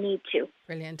if they need to.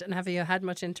 Brilliant. And have you had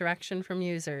much interaction from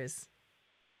users?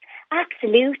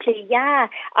 Absolutely, yeah.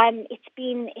 It's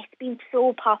been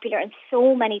so popular, and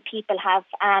so many people have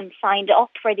signed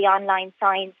up for the online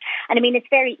signs. And I mean, it's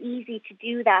very easy to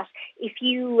do that. If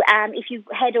you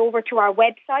head over to our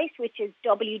website, which is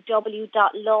www.love.org,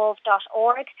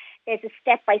 there's a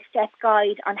step-by-step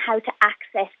guide on how to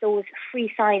access those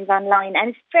free signs online, and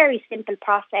it's a very simple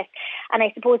process. And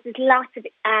I suppose there's lots of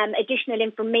additional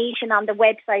information on the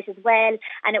website as well,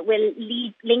 and it will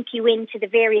link you into the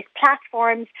various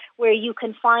platforms where you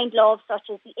can find Love, such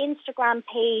as the Instagram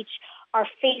page, our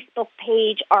Facebook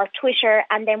page, our Twitter,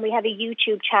 and then we have a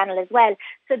YouTube channel as well.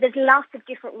 So there's lots of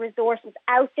different resources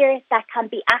out there that can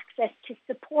be accessed to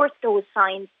support those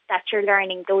signs that you're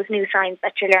learning, those new signs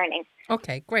that you're learning.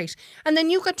 Okay, great. And then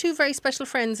you've got two very special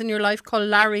friends in your life called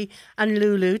Larry and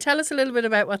Lulu. Tell us a little bit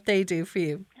about what they do for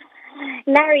you.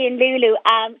 Larry and Lulu.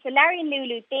 So Larry and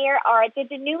Lulu, they're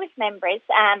the newest members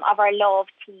of our Love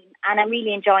team, and I'm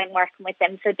really enjoying working with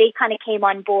them. So they kind of came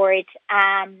on board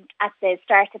at the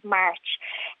start of March.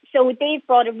 So they've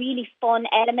brought a really fun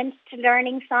element to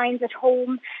learning signs at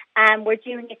home. We're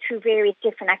doing it through various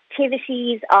different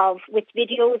activities with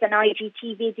videos and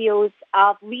IGT videos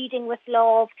of reading with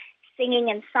Love, singing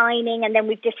and signing, and then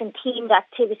with different themed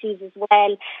activities as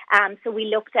well. So we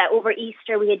looked at, over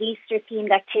Easter, we had Easter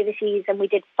themed activities, and we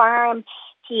did farm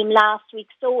team last week.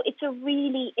 So it's a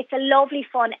lovely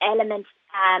fun element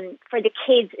for the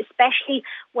kids, especially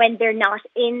when they're not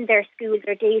in their schools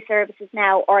or day services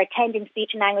now, or attending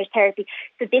speech and language therapy.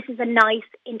 So this is a nice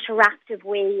interactive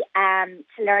way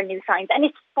to learn new signs, and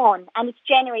it's fun, and it's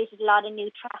generated a lot of new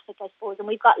traffic, I suppose, and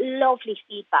we've got lovely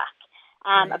feedback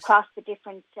across the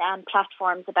different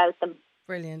platforms about them.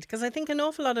 Brilliant, because I think an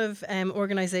awful lot of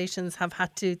organisations have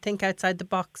had to think outside the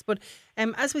box. But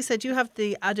as we said, you have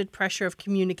the added pressure of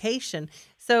communication.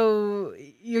 So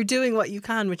you're doing what you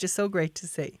can, which is so great to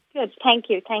see. Good, thank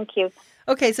you.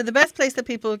 Okay, so the best place that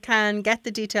people can get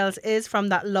the details is from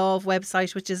that Love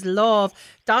website, which is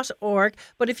love.org.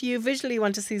 But if you visually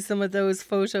want to see some of those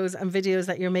photos and videos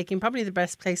that you're making, probably the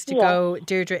best place to go,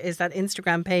 Deirdre, is that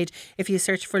Instagram page. If you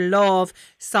search for Love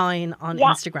Sign on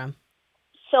Instagram.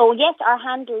 So yes, our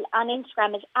handle on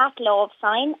Instagram is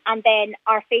 @LoveSign, and then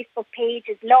our Facebook page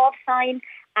is Love Sign,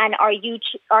 and our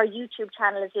YouTube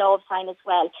channel is Love Sign as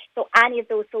well. So any of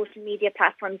those social media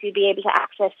platforms, you'll be able to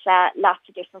access lots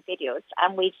of different videos,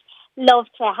 and we'd love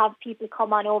to have people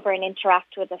come on over and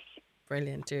interact with us.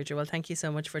 Brilliant, Deirdre. Well, thank you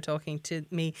so much for talking to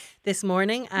me this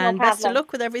morning, and best of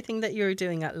luck with everything that you're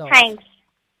doing at Love.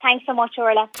 Thanks so much,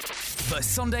 Orla. The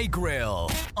Sunday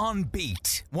Grill on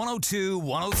Beat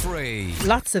 102-103.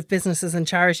 Lots of businesses and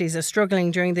charities are struggling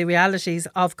during the realities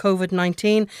of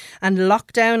COVID-19, and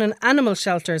lockdown, and animal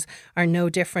shelters are no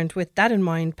different. With that in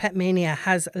mind, Petmania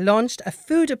has launched a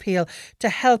food appeal to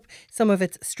help some of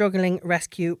its struggling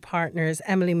rescue partners.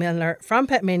 Emily Miller from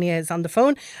Petmania is on the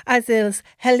phone, as is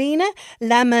Helena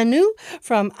Lamanu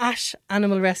from Ash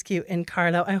Animal Rescue in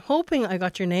Carlow. I'm hoping I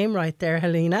got your name right there,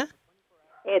 Helena.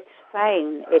 It's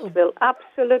fine. It will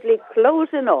absolutely close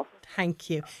enough. Thank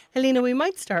you. Helena, we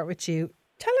might start with you.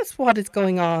 Tell us what is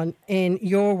going on in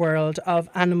your world of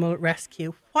animal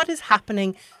rescue. What is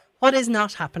happening? What is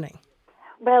not happening?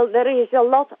 Well, there is a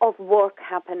lot of work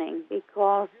happening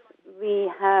because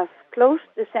we have closed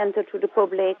the centre to the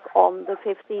public on the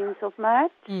 15th of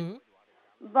March,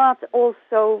 but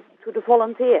also to the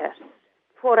volunteers.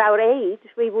 For our age,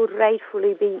 we would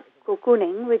rightfully be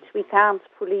cocooning, which we can't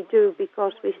fully do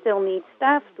because we still need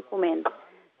staff to come in,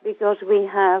 because we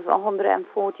have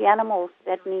 140 animals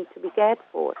that need to be cared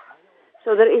for.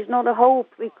 So there is not a hope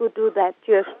we could do that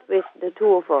just with the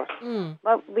two of us.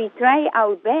 But we try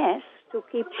our best to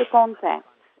keep the contacts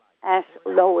as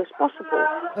low as possible.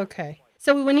 Okay.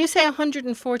 So when you say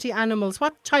 140 animals,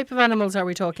 what type of animals are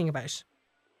we talking about?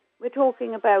 We're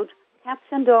talking about cats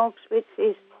and dogs, which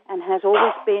is and has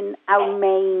always been our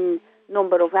main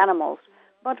number of animals.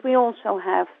 But we also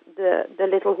have the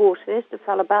little horses, the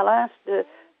falabellas,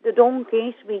 the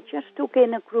donkeys. We just took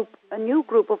in a new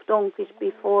group of donkeys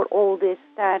before all this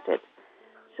started.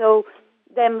 So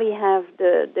then we have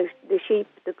the sheep,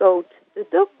 the goat, the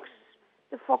ducks,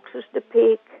 the foxes, the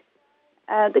pig,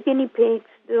 the guinea pigs,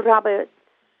 the rabbits,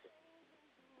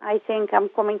 I think I'm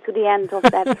coming to the end of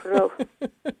that row.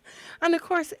 And of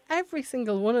course, every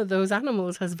single one of those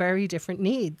animals has very different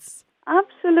needs.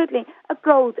 Absolutely. A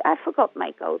goat. I forgot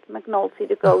my goat, McNulty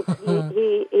the goat.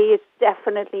 he is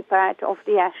definitely part of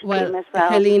the ash team as well.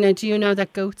 Helena, do you know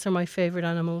that goats are my favourite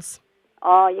animals?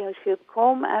 Oh, you should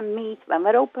come and meet, when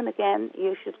we're open again,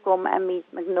 you should come and meet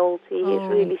McNulty. He's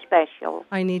really special.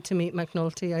 I need to meet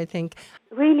McNulty, I think.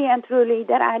 Really and truly,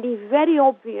 there are these very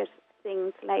obvious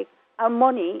things like our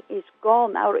money is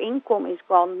gone, our income is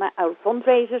gone, our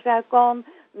fundraisers are gone.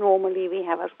 Normally we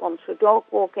have a sponsored dog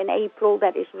walk in April.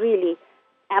 That is really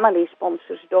Emily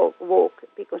sponsors dog walk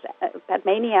because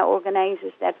Petmania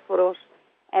organizes that for us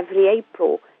every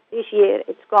April. This year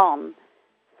it's gone.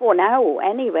 For now,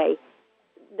 anyway.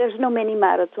 There's no mini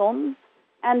marathon,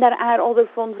 and there are other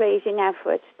fundraising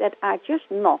efforts that are just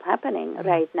not happening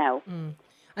right now.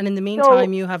 And in the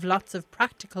meantime, you have lots of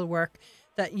practical work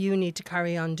that you need to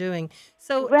carry on doing.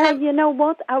 So, well, you know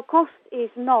what? Our cost is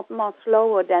not much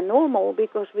lower than normal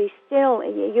because we still,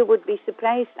 you would be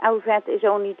surprised, our vet is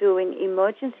only doing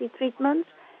emergency treatments.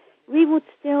 We would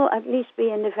still at least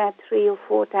be in the vet 3 or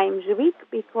 4 times a week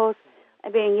because, I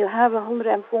mean, you have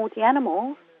 140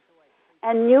 animals.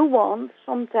 And new ones,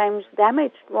 sometimes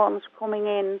damaged ones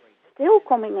still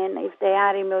coming in if they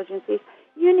are emergencies.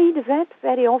 You need a vet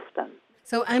very often.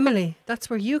 So, Emily,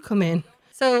 that's where you come in.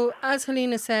 So, as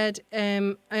Helena said,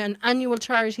 an annual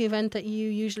charity event that you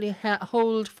usually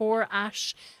hold for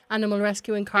Ash Animal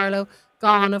Rescue in Carlow,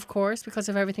 gone, of course, because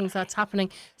of everything that's happening.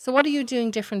 So, what are you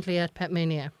doing differently at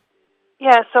Petmania?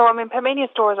 Yeah, so I mean,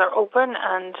 Petmania stores are open,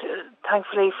 and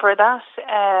thankfully for that,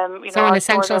 so an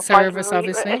essential service,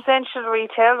 obviously. Essential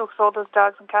retail, because all those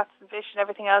dogs and cats and fish and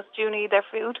everything else do need their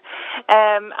food,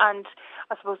 and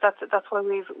I suppose that's why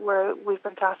we've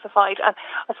been classified. And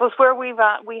I suppose where we're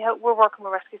working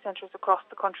with rescue centres across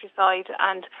the countryside,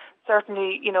 and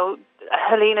certainly, you know,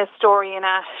 Helena's story in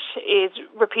Ash is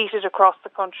repeated across the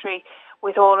country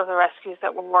with all of the rescues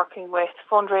that we're working with.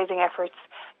 Fundraising efforts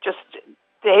just.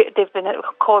 They've been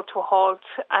called to a halt,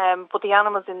 but the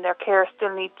animals in their care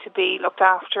still need to be looked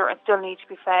after and still need to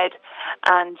be fed.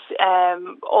 And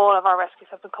all of our rescues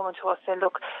have been coming to us saying,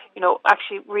 look, you know,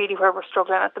 actually really where we're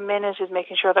struggling at the minute is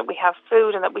making sure that we have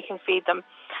food and that we can feed them.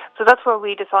 So that's where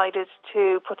we decided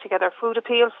to put together a food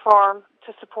appeal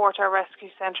to support our rescue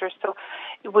centres. So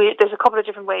there's a couple of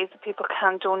different ways that people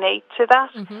can donate to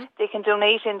that. Mm-hmm. They can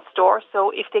donate in store.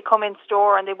 So if they come in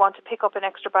store and they want to pick up an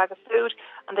extra bag of food,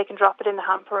 and they can drop it in the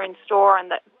hamper in store, and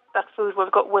that food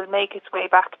will make its way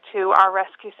back to our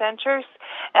rescue centres.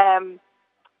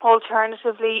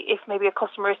 Alternatively, if maybe a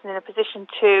customer isn't in a position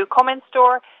to come in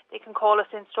store, they can call us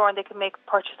in store and they can make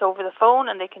a purchase over the phone,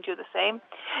 and they can do the same.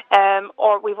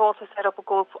 Or we've also set up a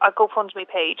GoFundMe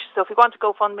page. So if you go onto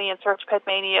GoFundMe and search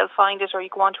Petmania, you'll find it, or you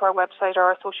go onto our website or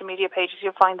our social media pages,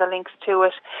 you'll find the links to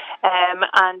it.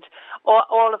 And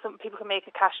all of them, people can make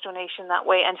a cash donation that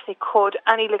way. And if they could,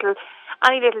 any little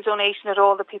donation at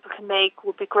all that people can make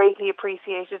would be greatly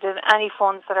appreciated. And any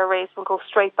funds that are raised will go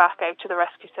straight back out to the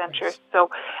rescue centres. So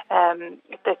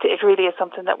it really is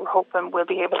something that we're hoping we'll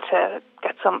be able to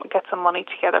get some money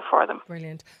together for them.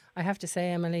 Brilliant. I have to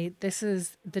say, Emily, this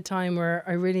is the time where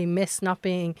I really miss not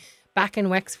being back in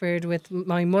Wexford with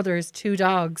my mother's 2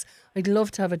 dogs. I'd love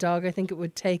to have a dog. I think it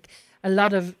would take a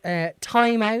lot of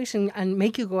time out and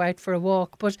make you go out for a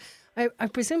walk. But I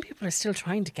presume people are still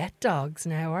trying to get dogs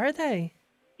now, are they?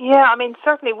 Yeah, I mean,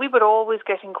 certainly we would always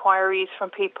get inquiries from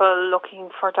people looking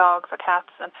for dogs or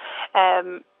cats.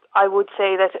 And I would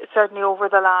say that certainly over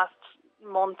the last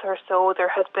month or so, there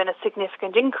has been a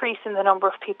significant increase in the number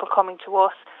of people coming to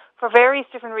us for various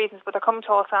different reasons, but they're coming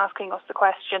to us asking us the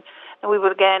question, and we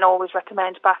would again always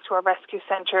recommend back to our rescue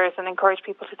centres and encourage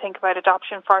people to think about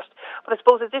adoption first. But I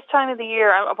suppose at this time of the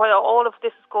year, while all of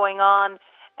this is going on,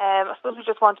 I suppose we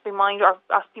just want to be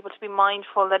ask people to be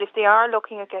mindful that if they are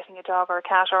looking at getting a dog or a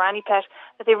cat or any pet,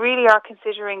 that they really are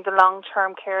considering the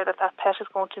long-term care that pet is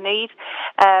going to need.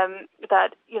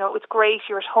 That, you know, it's great,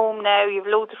 you're at home now, you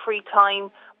have loads of free time,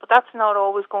 but that's not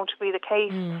always going to be the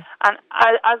case. And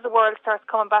as the world starts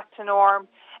coming back to norm,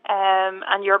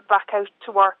 and you're back out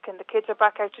to work and the kids are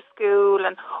back out to school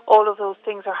and all of those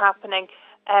things are happening,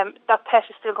 that pet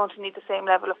is still going to need the same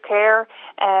level of care,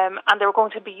 and they're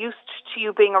going to be used to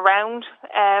you being around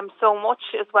so much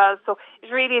as well. So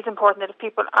it really is important that if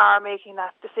people are making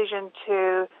that decision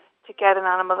to get an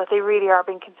animal, that they really are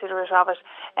being considerate of it.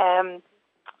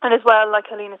 And as well, like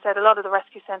Helena said, a lot of the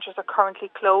rescue centres are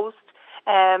currently closed.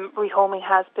 Rehoming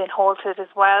has been halted as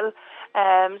well.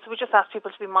 So we just ask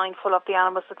people to be mindful of the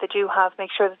animals that they do have,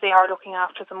 make sure that they are looking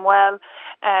after them well,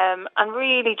 and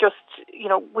really just,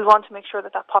 we want to make sure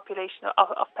that population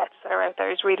of pets that are out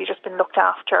there is really just been looked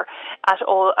after at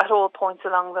all points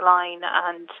along the line.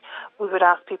 And we would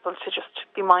ask people to just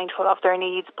be mindful of their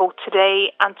needs both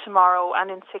today and tomorrow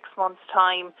and in 6 months'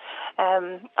 time.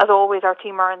 As always, our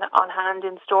team are on hand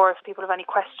in store if people have any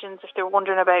questions, if they're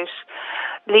wondering about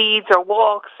leads or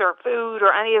walks or food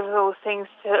or any of those things,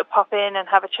 to pop in and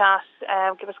have a chat,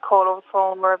 give us a call over the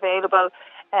phone. We're available,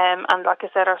 and like I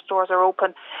said, our stores are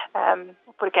open,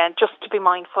 but again, just to be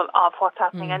mindful of what's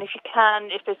happening. And if you can,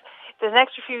 if there's an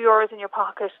extra few euros in your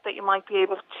pocket that you might be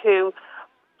able to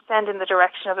send in the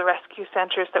direction of the rescue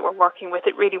centres that we're working with,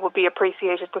 it really would be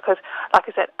appreciated, because like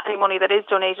I said, any money that is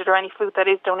donated or any food that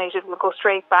is donated will go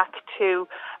straight back to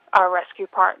our rescue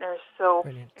partners. So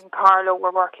Brilliant. In Carlow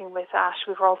we're working with ASH,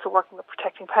 we're also working with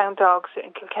Protecting Pound Dogs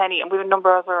in Kilkenny, and we have a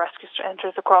number of other rescue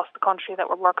centres across the country that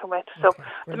we're working with. So at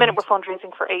the minute we're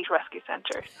fundraising for 8 rescue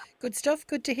centres. Good stuff,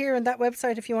 good to hear. And that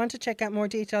website, if you want to check out more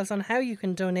details on how you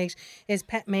can donate, is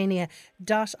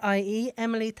petmania.ie.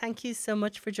 Emily, thank you so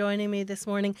much for joining me this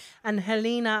morning. And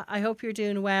Helena, I hope you're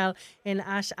doing well in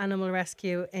ASH Animal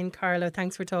Rescue in Carlow.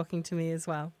 Thanks for talking to me as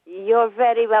well. You're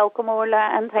very welcome, Orla,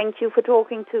 and thank you for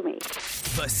talking to me.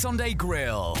 The Sunday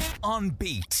Grill on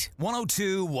Beat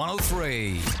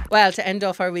 102-103. Well, to end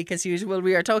off our week as usual,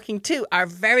 we are talking to our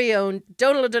very own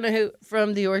Donal O'Donoghue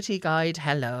from the RT Guide.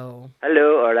 Hello.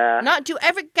 Hello, Orla. Do you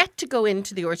ever get to go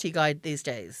into the RT Guide these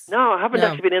days? No, I haven't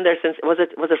actually been in there since, was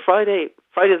it Friday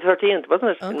the 13th,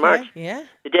 wasn't it, in March? Yeah.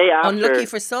 The day after. Unlucky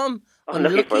for some.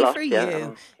 Unlucky for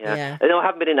you. Yeah. No, I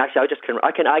haven't been in actually.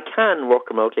 I can work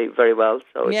remotely very well.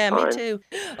 So it's fine. Me too.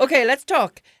 Okay, let's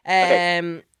talk.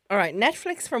 Okay. All right,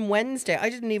 Netflix from Wednesday. I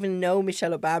didn't even know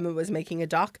Michelle Obama was making a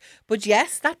doc. But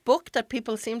yes, that book that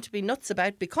people seem to be nuts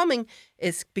about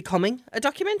is becoming a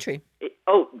documentary.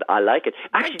 I like it.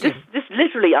 Actually, this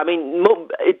literally,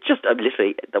 it just,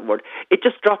 literally, the word, it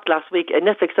just dropped last week. And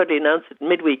Netflix suddenly announced it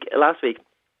midweek last week.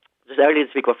 Just earlier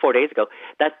this week, or 4 days ago,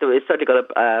 that it's suddenly going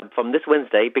to, from this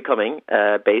Wednesday, becoming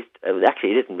based.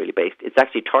 Actually, it isn't really based. It's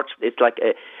actually it's like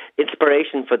a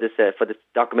inspiration for this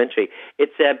documentary.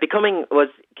 It's becoming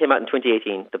came out in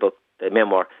 2018. The book, the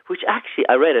memoir, which actually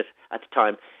I read it at the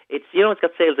time. It's it's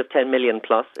got sales of 10 million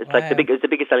plus. It's like it's the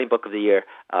biggest selling book of the year,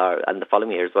 and the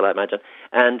following year as well, I imagine.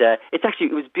 And it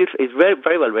was beautiful. It's very,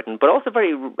 very well written, but also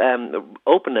very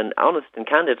open and honest and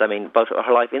candid. About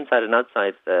her life inside and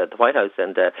outside the White House.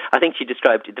 And I think she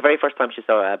described the very first time she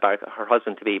saw her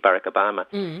husband to be Barack Obama.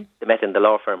 They met in the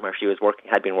law firm where she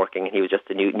had been working, and he was just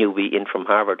a newbie in from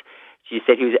Harvard. She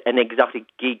said he was an exotic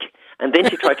geek. And then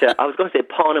she tried to, I was going to say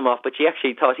pawn him off, but she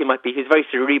actually thought he was very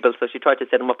cerebral, so she tried to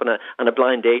set him up on a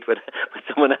blind date with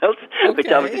someone else, which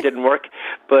obviously didn't work.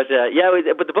 But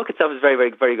but the book itself is very,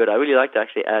 very, very good. I really liked it,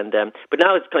 actually. And but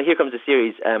now here comes the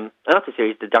series, not the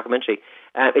series, the documentary.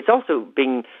 It's also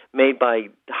being made by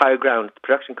Higher Ground, the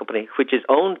production company, which is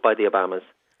owned by the Obamas.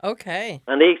 Okay.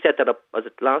 And they set that up, was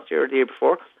it last year or the year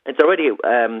before? It's already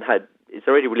It's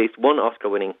already released one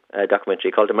Oscar-winning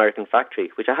documentary called American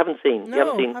Factory, which I haven't seen. No, you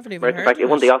haven't seen haven't even American heard Factory. of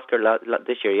It won the Oscar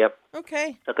this year, yeah.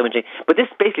 Okay. Documentary. But this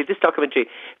documentary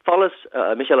follows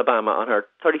Michelle Obama on her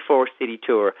 34-city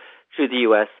tour through the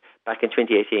US back in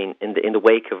 2018 in the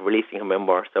wake of releasing her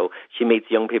memoir. So she meets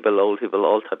young people, old people,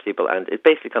 all types of people, and it's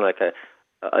basically kind of like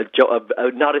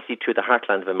an odyssey through the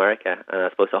heartland of America, and I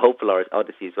suppose a hopeful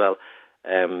odyssey as well.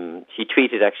 She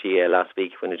tweeted actually last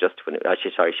week she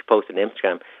posted on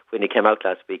Instagram when it came out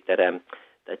last week that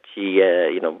she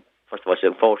first of all she's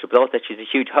looking forward to, but also that she's a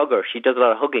huge hugger. She does a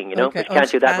lot of hugging, Okay. But she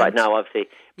can't do that right now, obviously.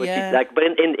 But but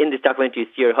in this documentary, you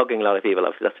see her hugging a lot of people.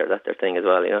 Obviously, that's their thing as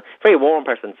well. Very warm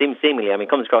person, seemingly.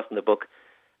 Comes across in the book.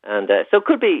 And so it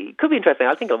could be interesting.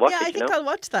 I think I'll watch it. Yeah, I think I'll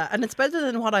watch that. And it's better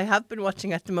than what I have been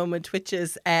watching at the moment, which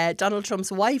is Donald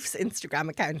Trump's wife's Instagram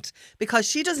account, because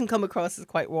she doesn't come across as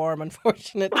quite warm,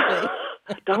 unfortunately.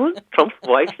 Donald Trump's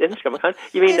wife's Instagram account?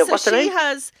 You mean what's her name?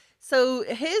 So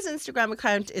his Instagram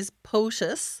account is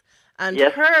POTUS, and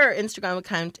her Instagram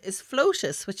account is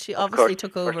Flotus, which she obviously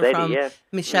took over from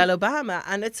Michelle Obama.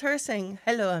 And it's her saying,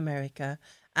 "Hello, America."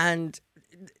 And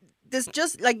there's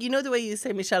just, the way you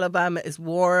say Michelle Obama is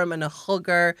warm and a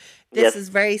hugger. This is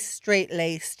very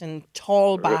straight-laced and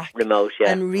tall back. Remote,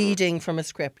 and reading from a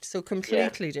script. So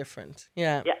completely different.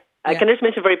 Yeah. Yeah. Can I just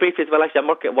mention very briefly as well, actually,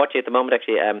 I'm watching at the moment,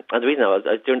 actually, and the reason I was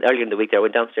doing earlier in the week there, I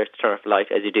went downstairs to turn off the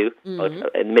light, as you do, in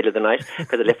the middle of the night,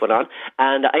 because the lift went on,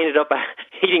 and I ended up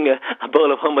eating a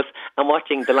bowl of hummus and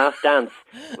watching The Last Dance.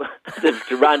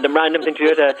 It's a random thing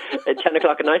to do at 10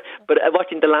 o'clock at night, but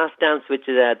watching The Last Dance, which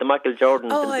is the Michael Jordan,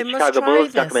 the Chicago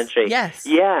Bulls documentary. Yes.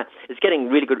 Yeah, it's getting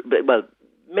really good, well,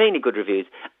 mainly good reviews.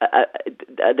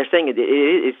 They're saying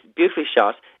it's beautifully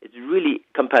shot, it's really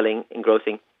compelling,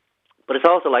 engrossing, but it's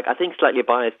also I think slightly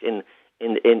biased in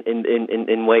the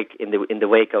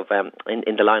wake of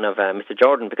in the line of Mr.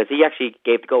 Jordan, because he actually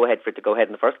gave the go ahead for it to go ahead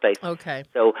in the first place. Okay.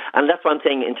 So, and that's what I'm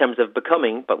saying in terms of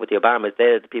Becoming, but with the Obamas,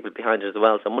 they're the people behind it as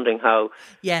well. So I'm wondering how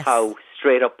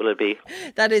straight up will it be?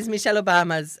 That is Michelle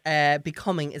Obama's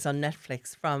Becoming is on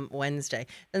Netflix from Wednesday.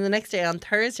 Then the next day, on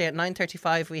Thursday at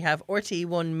 9:35, we have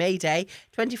RTE1 May Day,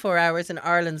 24 hours in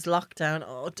Ireland's lockdown.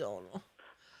 Oh, Donald.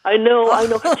 I know.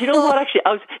 Do you know what? Actually,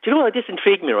 do you know what? This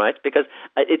intrigued me, right? Because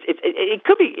it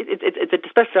could be it's a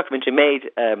special documentary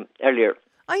made earlier.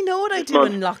 I know what I do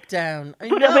in lockdown. I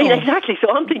mean, exactly.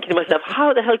 So I'm thinking to myself,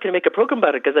 how the hell can I make a program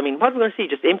about it? Because I mean, what are we going to see?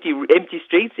 Just empty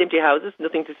streets, empty houses,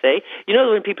 nothing to say. You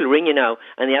know, when people ring you now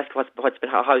and they ask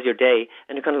how's your day,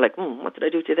 and you're kind of like, what did I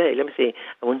do today? Let me see.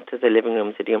 I went to the living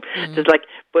room, sitting room. So it's like,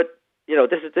 but. You know,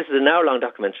 this is an hour-long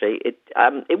documentary. It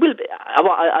will be.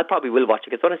 I probably will watch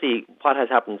it because I want to see what has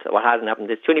happened, what hasn't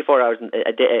happened. It's 24 hours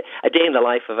a day in the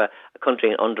life of a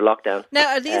country under lockdown.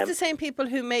 Now, are these the same people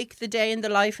who make the day in the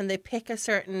life and they pick a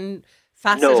certain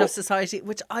facet of society?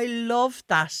 Which I loved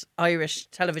that Irish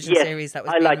television series that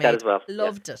was being made. That as well.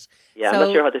 Loved it. Yeah, I'm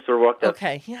not sure how this will work out.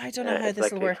 Okay, yeah, I don't know how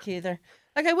this will work either.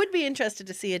 I would be interested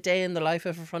to see a day in the life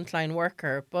of a frontline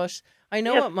worker, but I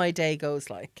know what my day goes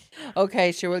like.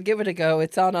 Okay, sure, we'll give it a go.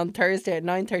 It's on Thursday at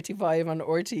 9:35 on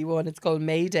RTE1. It's called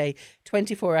May Day,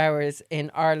 24 hours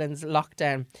in Ireland's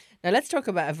lockdown. Now let's talk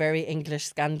about a very English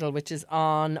scandal, which is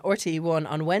on RTE1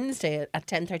 on Wednesday at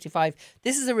 10:35.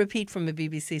 This is a repeat from a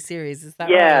BBC series, is that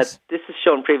right? Yeah, this is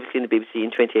shown previously in the BBC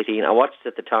in 2018. I watched it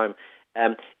at the time.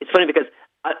 It's funny because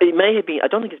it may have been, I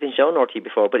don't think it's been shown on RTE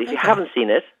before, but if you haven't seen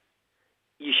it,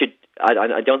 you should.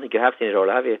 I don't think you have seen it,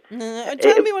 Orla, have you? No,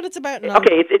 tell me what it's about now.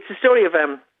 Okay, it's a story of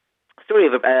a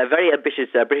very ambitious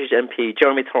British MP,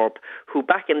 Jeremy Thorpe, who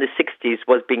back in the 60s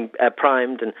was being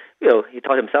primed, and he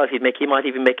thought himself he might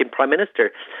even make him Prime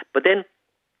Minister. But then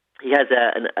he has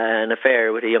an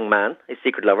affair with a young man, his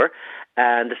secret lover,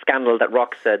 and the scandal that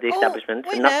rocks the establishment,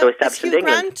 and not so establishment in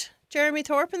England. Grant, Jeremy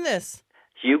Thorpe in this?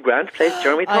 Hugh Grant plays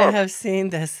Jeremy Thorpe. I have seen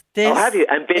this. Have you?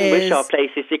 And Ben Whishaw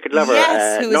plays his secret lover,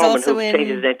 who is Norman, also who in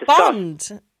changes his name to Bond.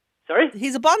 Scott. Sorry?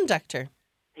 He's a Bond actor.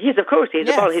 He is, of course. He's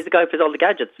a Bond. He's the guy who plays all the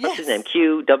gadgets. What's his name?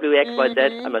 Q, W, X, Y, Z?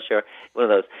 I'm not sure. One of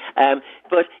those.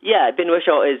 But yeah, Ben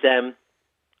Whishaw is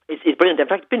brilliant. In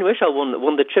fact, Ben Whishaw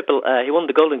won the triple. He won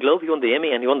the Golden Globe, he won the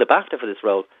Emmy, and he won the BAFTA for this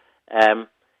role.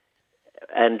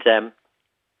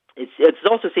 It's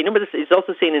also seen. Remember, it's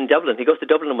also seen in Dublin. He goes to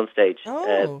Dublin on one stage.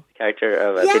 Character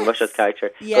of Ben Wishaw's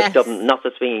character goes to Dublin, not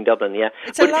the swinging Dublin. Yeah,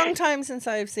 it's a long time since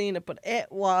I've seen it, but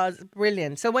it was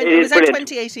brilliant. So when it was that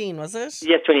 2018, was it?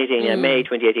 Yes, 2018. Yeah, May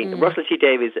 2018. Russell T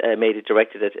Davies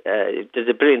directed it. Does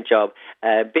a brilliant job.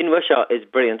 Ben Whishaw is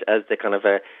brilliant as the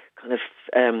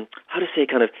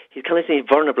he's kind of saying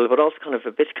vulnerable, but also kind of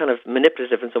a bit kind of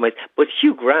manipulative in some ways. But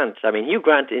Hugh Grant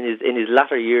in his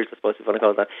latter years, I suppose if you want to call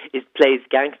it that, plays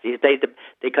gangster. He played the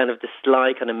kind of the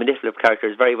sly kind of manipulative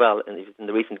characters very well in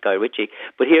the recent Guy Ritchie.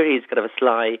 But here he's kind of a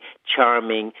sly,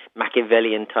 charming,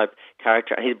 Machiavellian type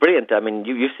character, and he's brilliant. I mean,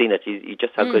 you've seen it. You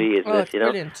just how good he is in this,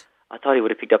 Brilliant. I thought he would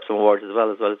have picked up some awards as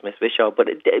well as Mr. Whishaw. But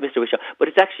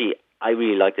it's actually, I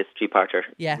really like this three-parter.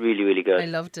 Yeah, really, really good. I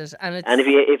loved it, and if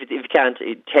you can't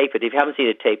tape it, if you haven't seen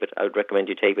it, tape it. I would recommend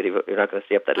you tape it if you're not going to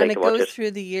stay up that late to watch it. And it goes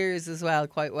through the years as well,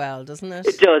 quite well, doesn't it?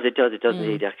 It does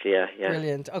indeed. Actually, yeah.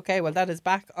 Brilliant. Okay, well that is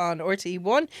back on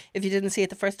RTE1. If you didn't see it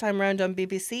the first time round on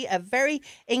BBC, a very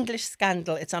English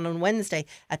scandal. It's on Wednesday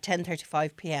at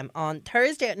 10:35 p.m. On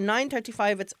Thursday at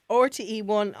 9:35, it's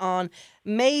RTE1 on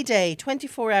May Day,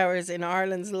 24 hours in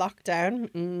Ireland's lockdown.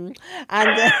 And I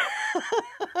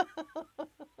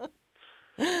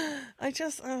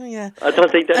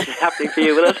don't think that's happening for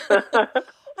you, will it?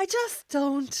 I just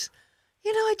don't.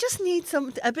 I just need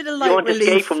a bit of light relief. You want to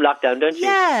escape from lockdown, don't you?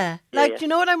 Yeah. You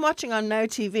know what I'm watching on Now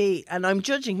TV, and I'm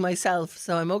judging myself,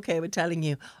 so I'm okay with telling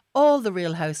you, all the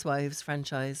Real Housewives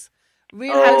franchise.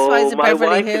 Real Housewives of Beverly Hills. My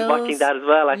wife is watching that as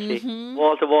well, actually.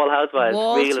 Wall-to-wall Housewives,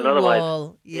 real and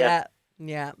otherwise. Yeah.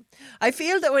 I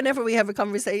feel that whenever we have a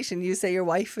conversation, you say your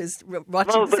wife is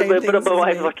watching the same things but my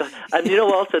wife watches. And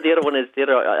also the other one is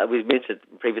we mentioned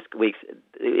in previous weeks,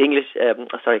 English.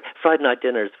 Friday night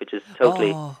dinners, which is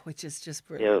totally. Which is just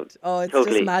brilliant. It's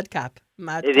just madcap.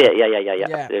 Mad. Yeah,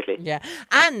 absolutely. Yeah.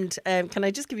 And can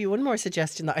I just give you one more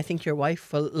suggestion that I think your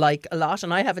wife will like a lot,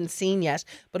 and I haven't seen yet,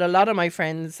 but a lot of my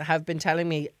friends have been telling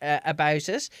me about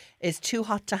it, is Too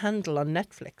Hot to Handle on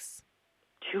Netflix.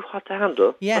 Too Hot to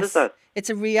Handle? Yes. What is that? It's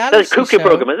a reality That's a cooking show.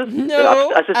 program, is it?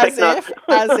 No, I suspect not.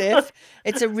 as if.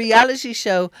 It's a reality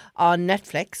show on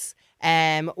Netflix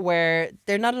where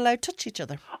they're not allowed to touch each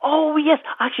other. Oh, yes.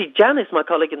 Actually, Janice, my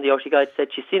colleague in the RT Guide, said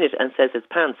she's seen it and says it's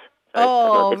pants.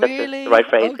 Oh, that's really? the right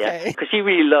phrase, okay. yeah. Because she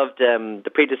really loved the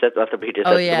predecessor, not the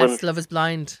predecessor. Oh, yes, the one, Love is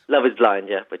Blind. Love is Blind,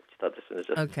 yeah, but she thought this one is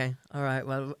just... Okay, all right,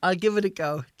 well, I'll give it a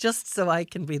go, just so I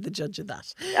can be the judge of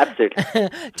that. Absolutely.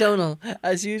 Donal,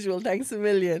 as usual, thanks a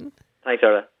million. Thanks,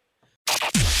 Orla.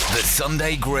 The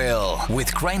Sunday Grill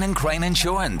with Crane and Crane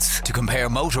Insurance. To compare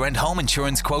motor and home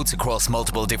insurance quotes across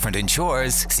multiple different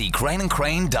insurers, see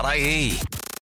craneandcrane.ie.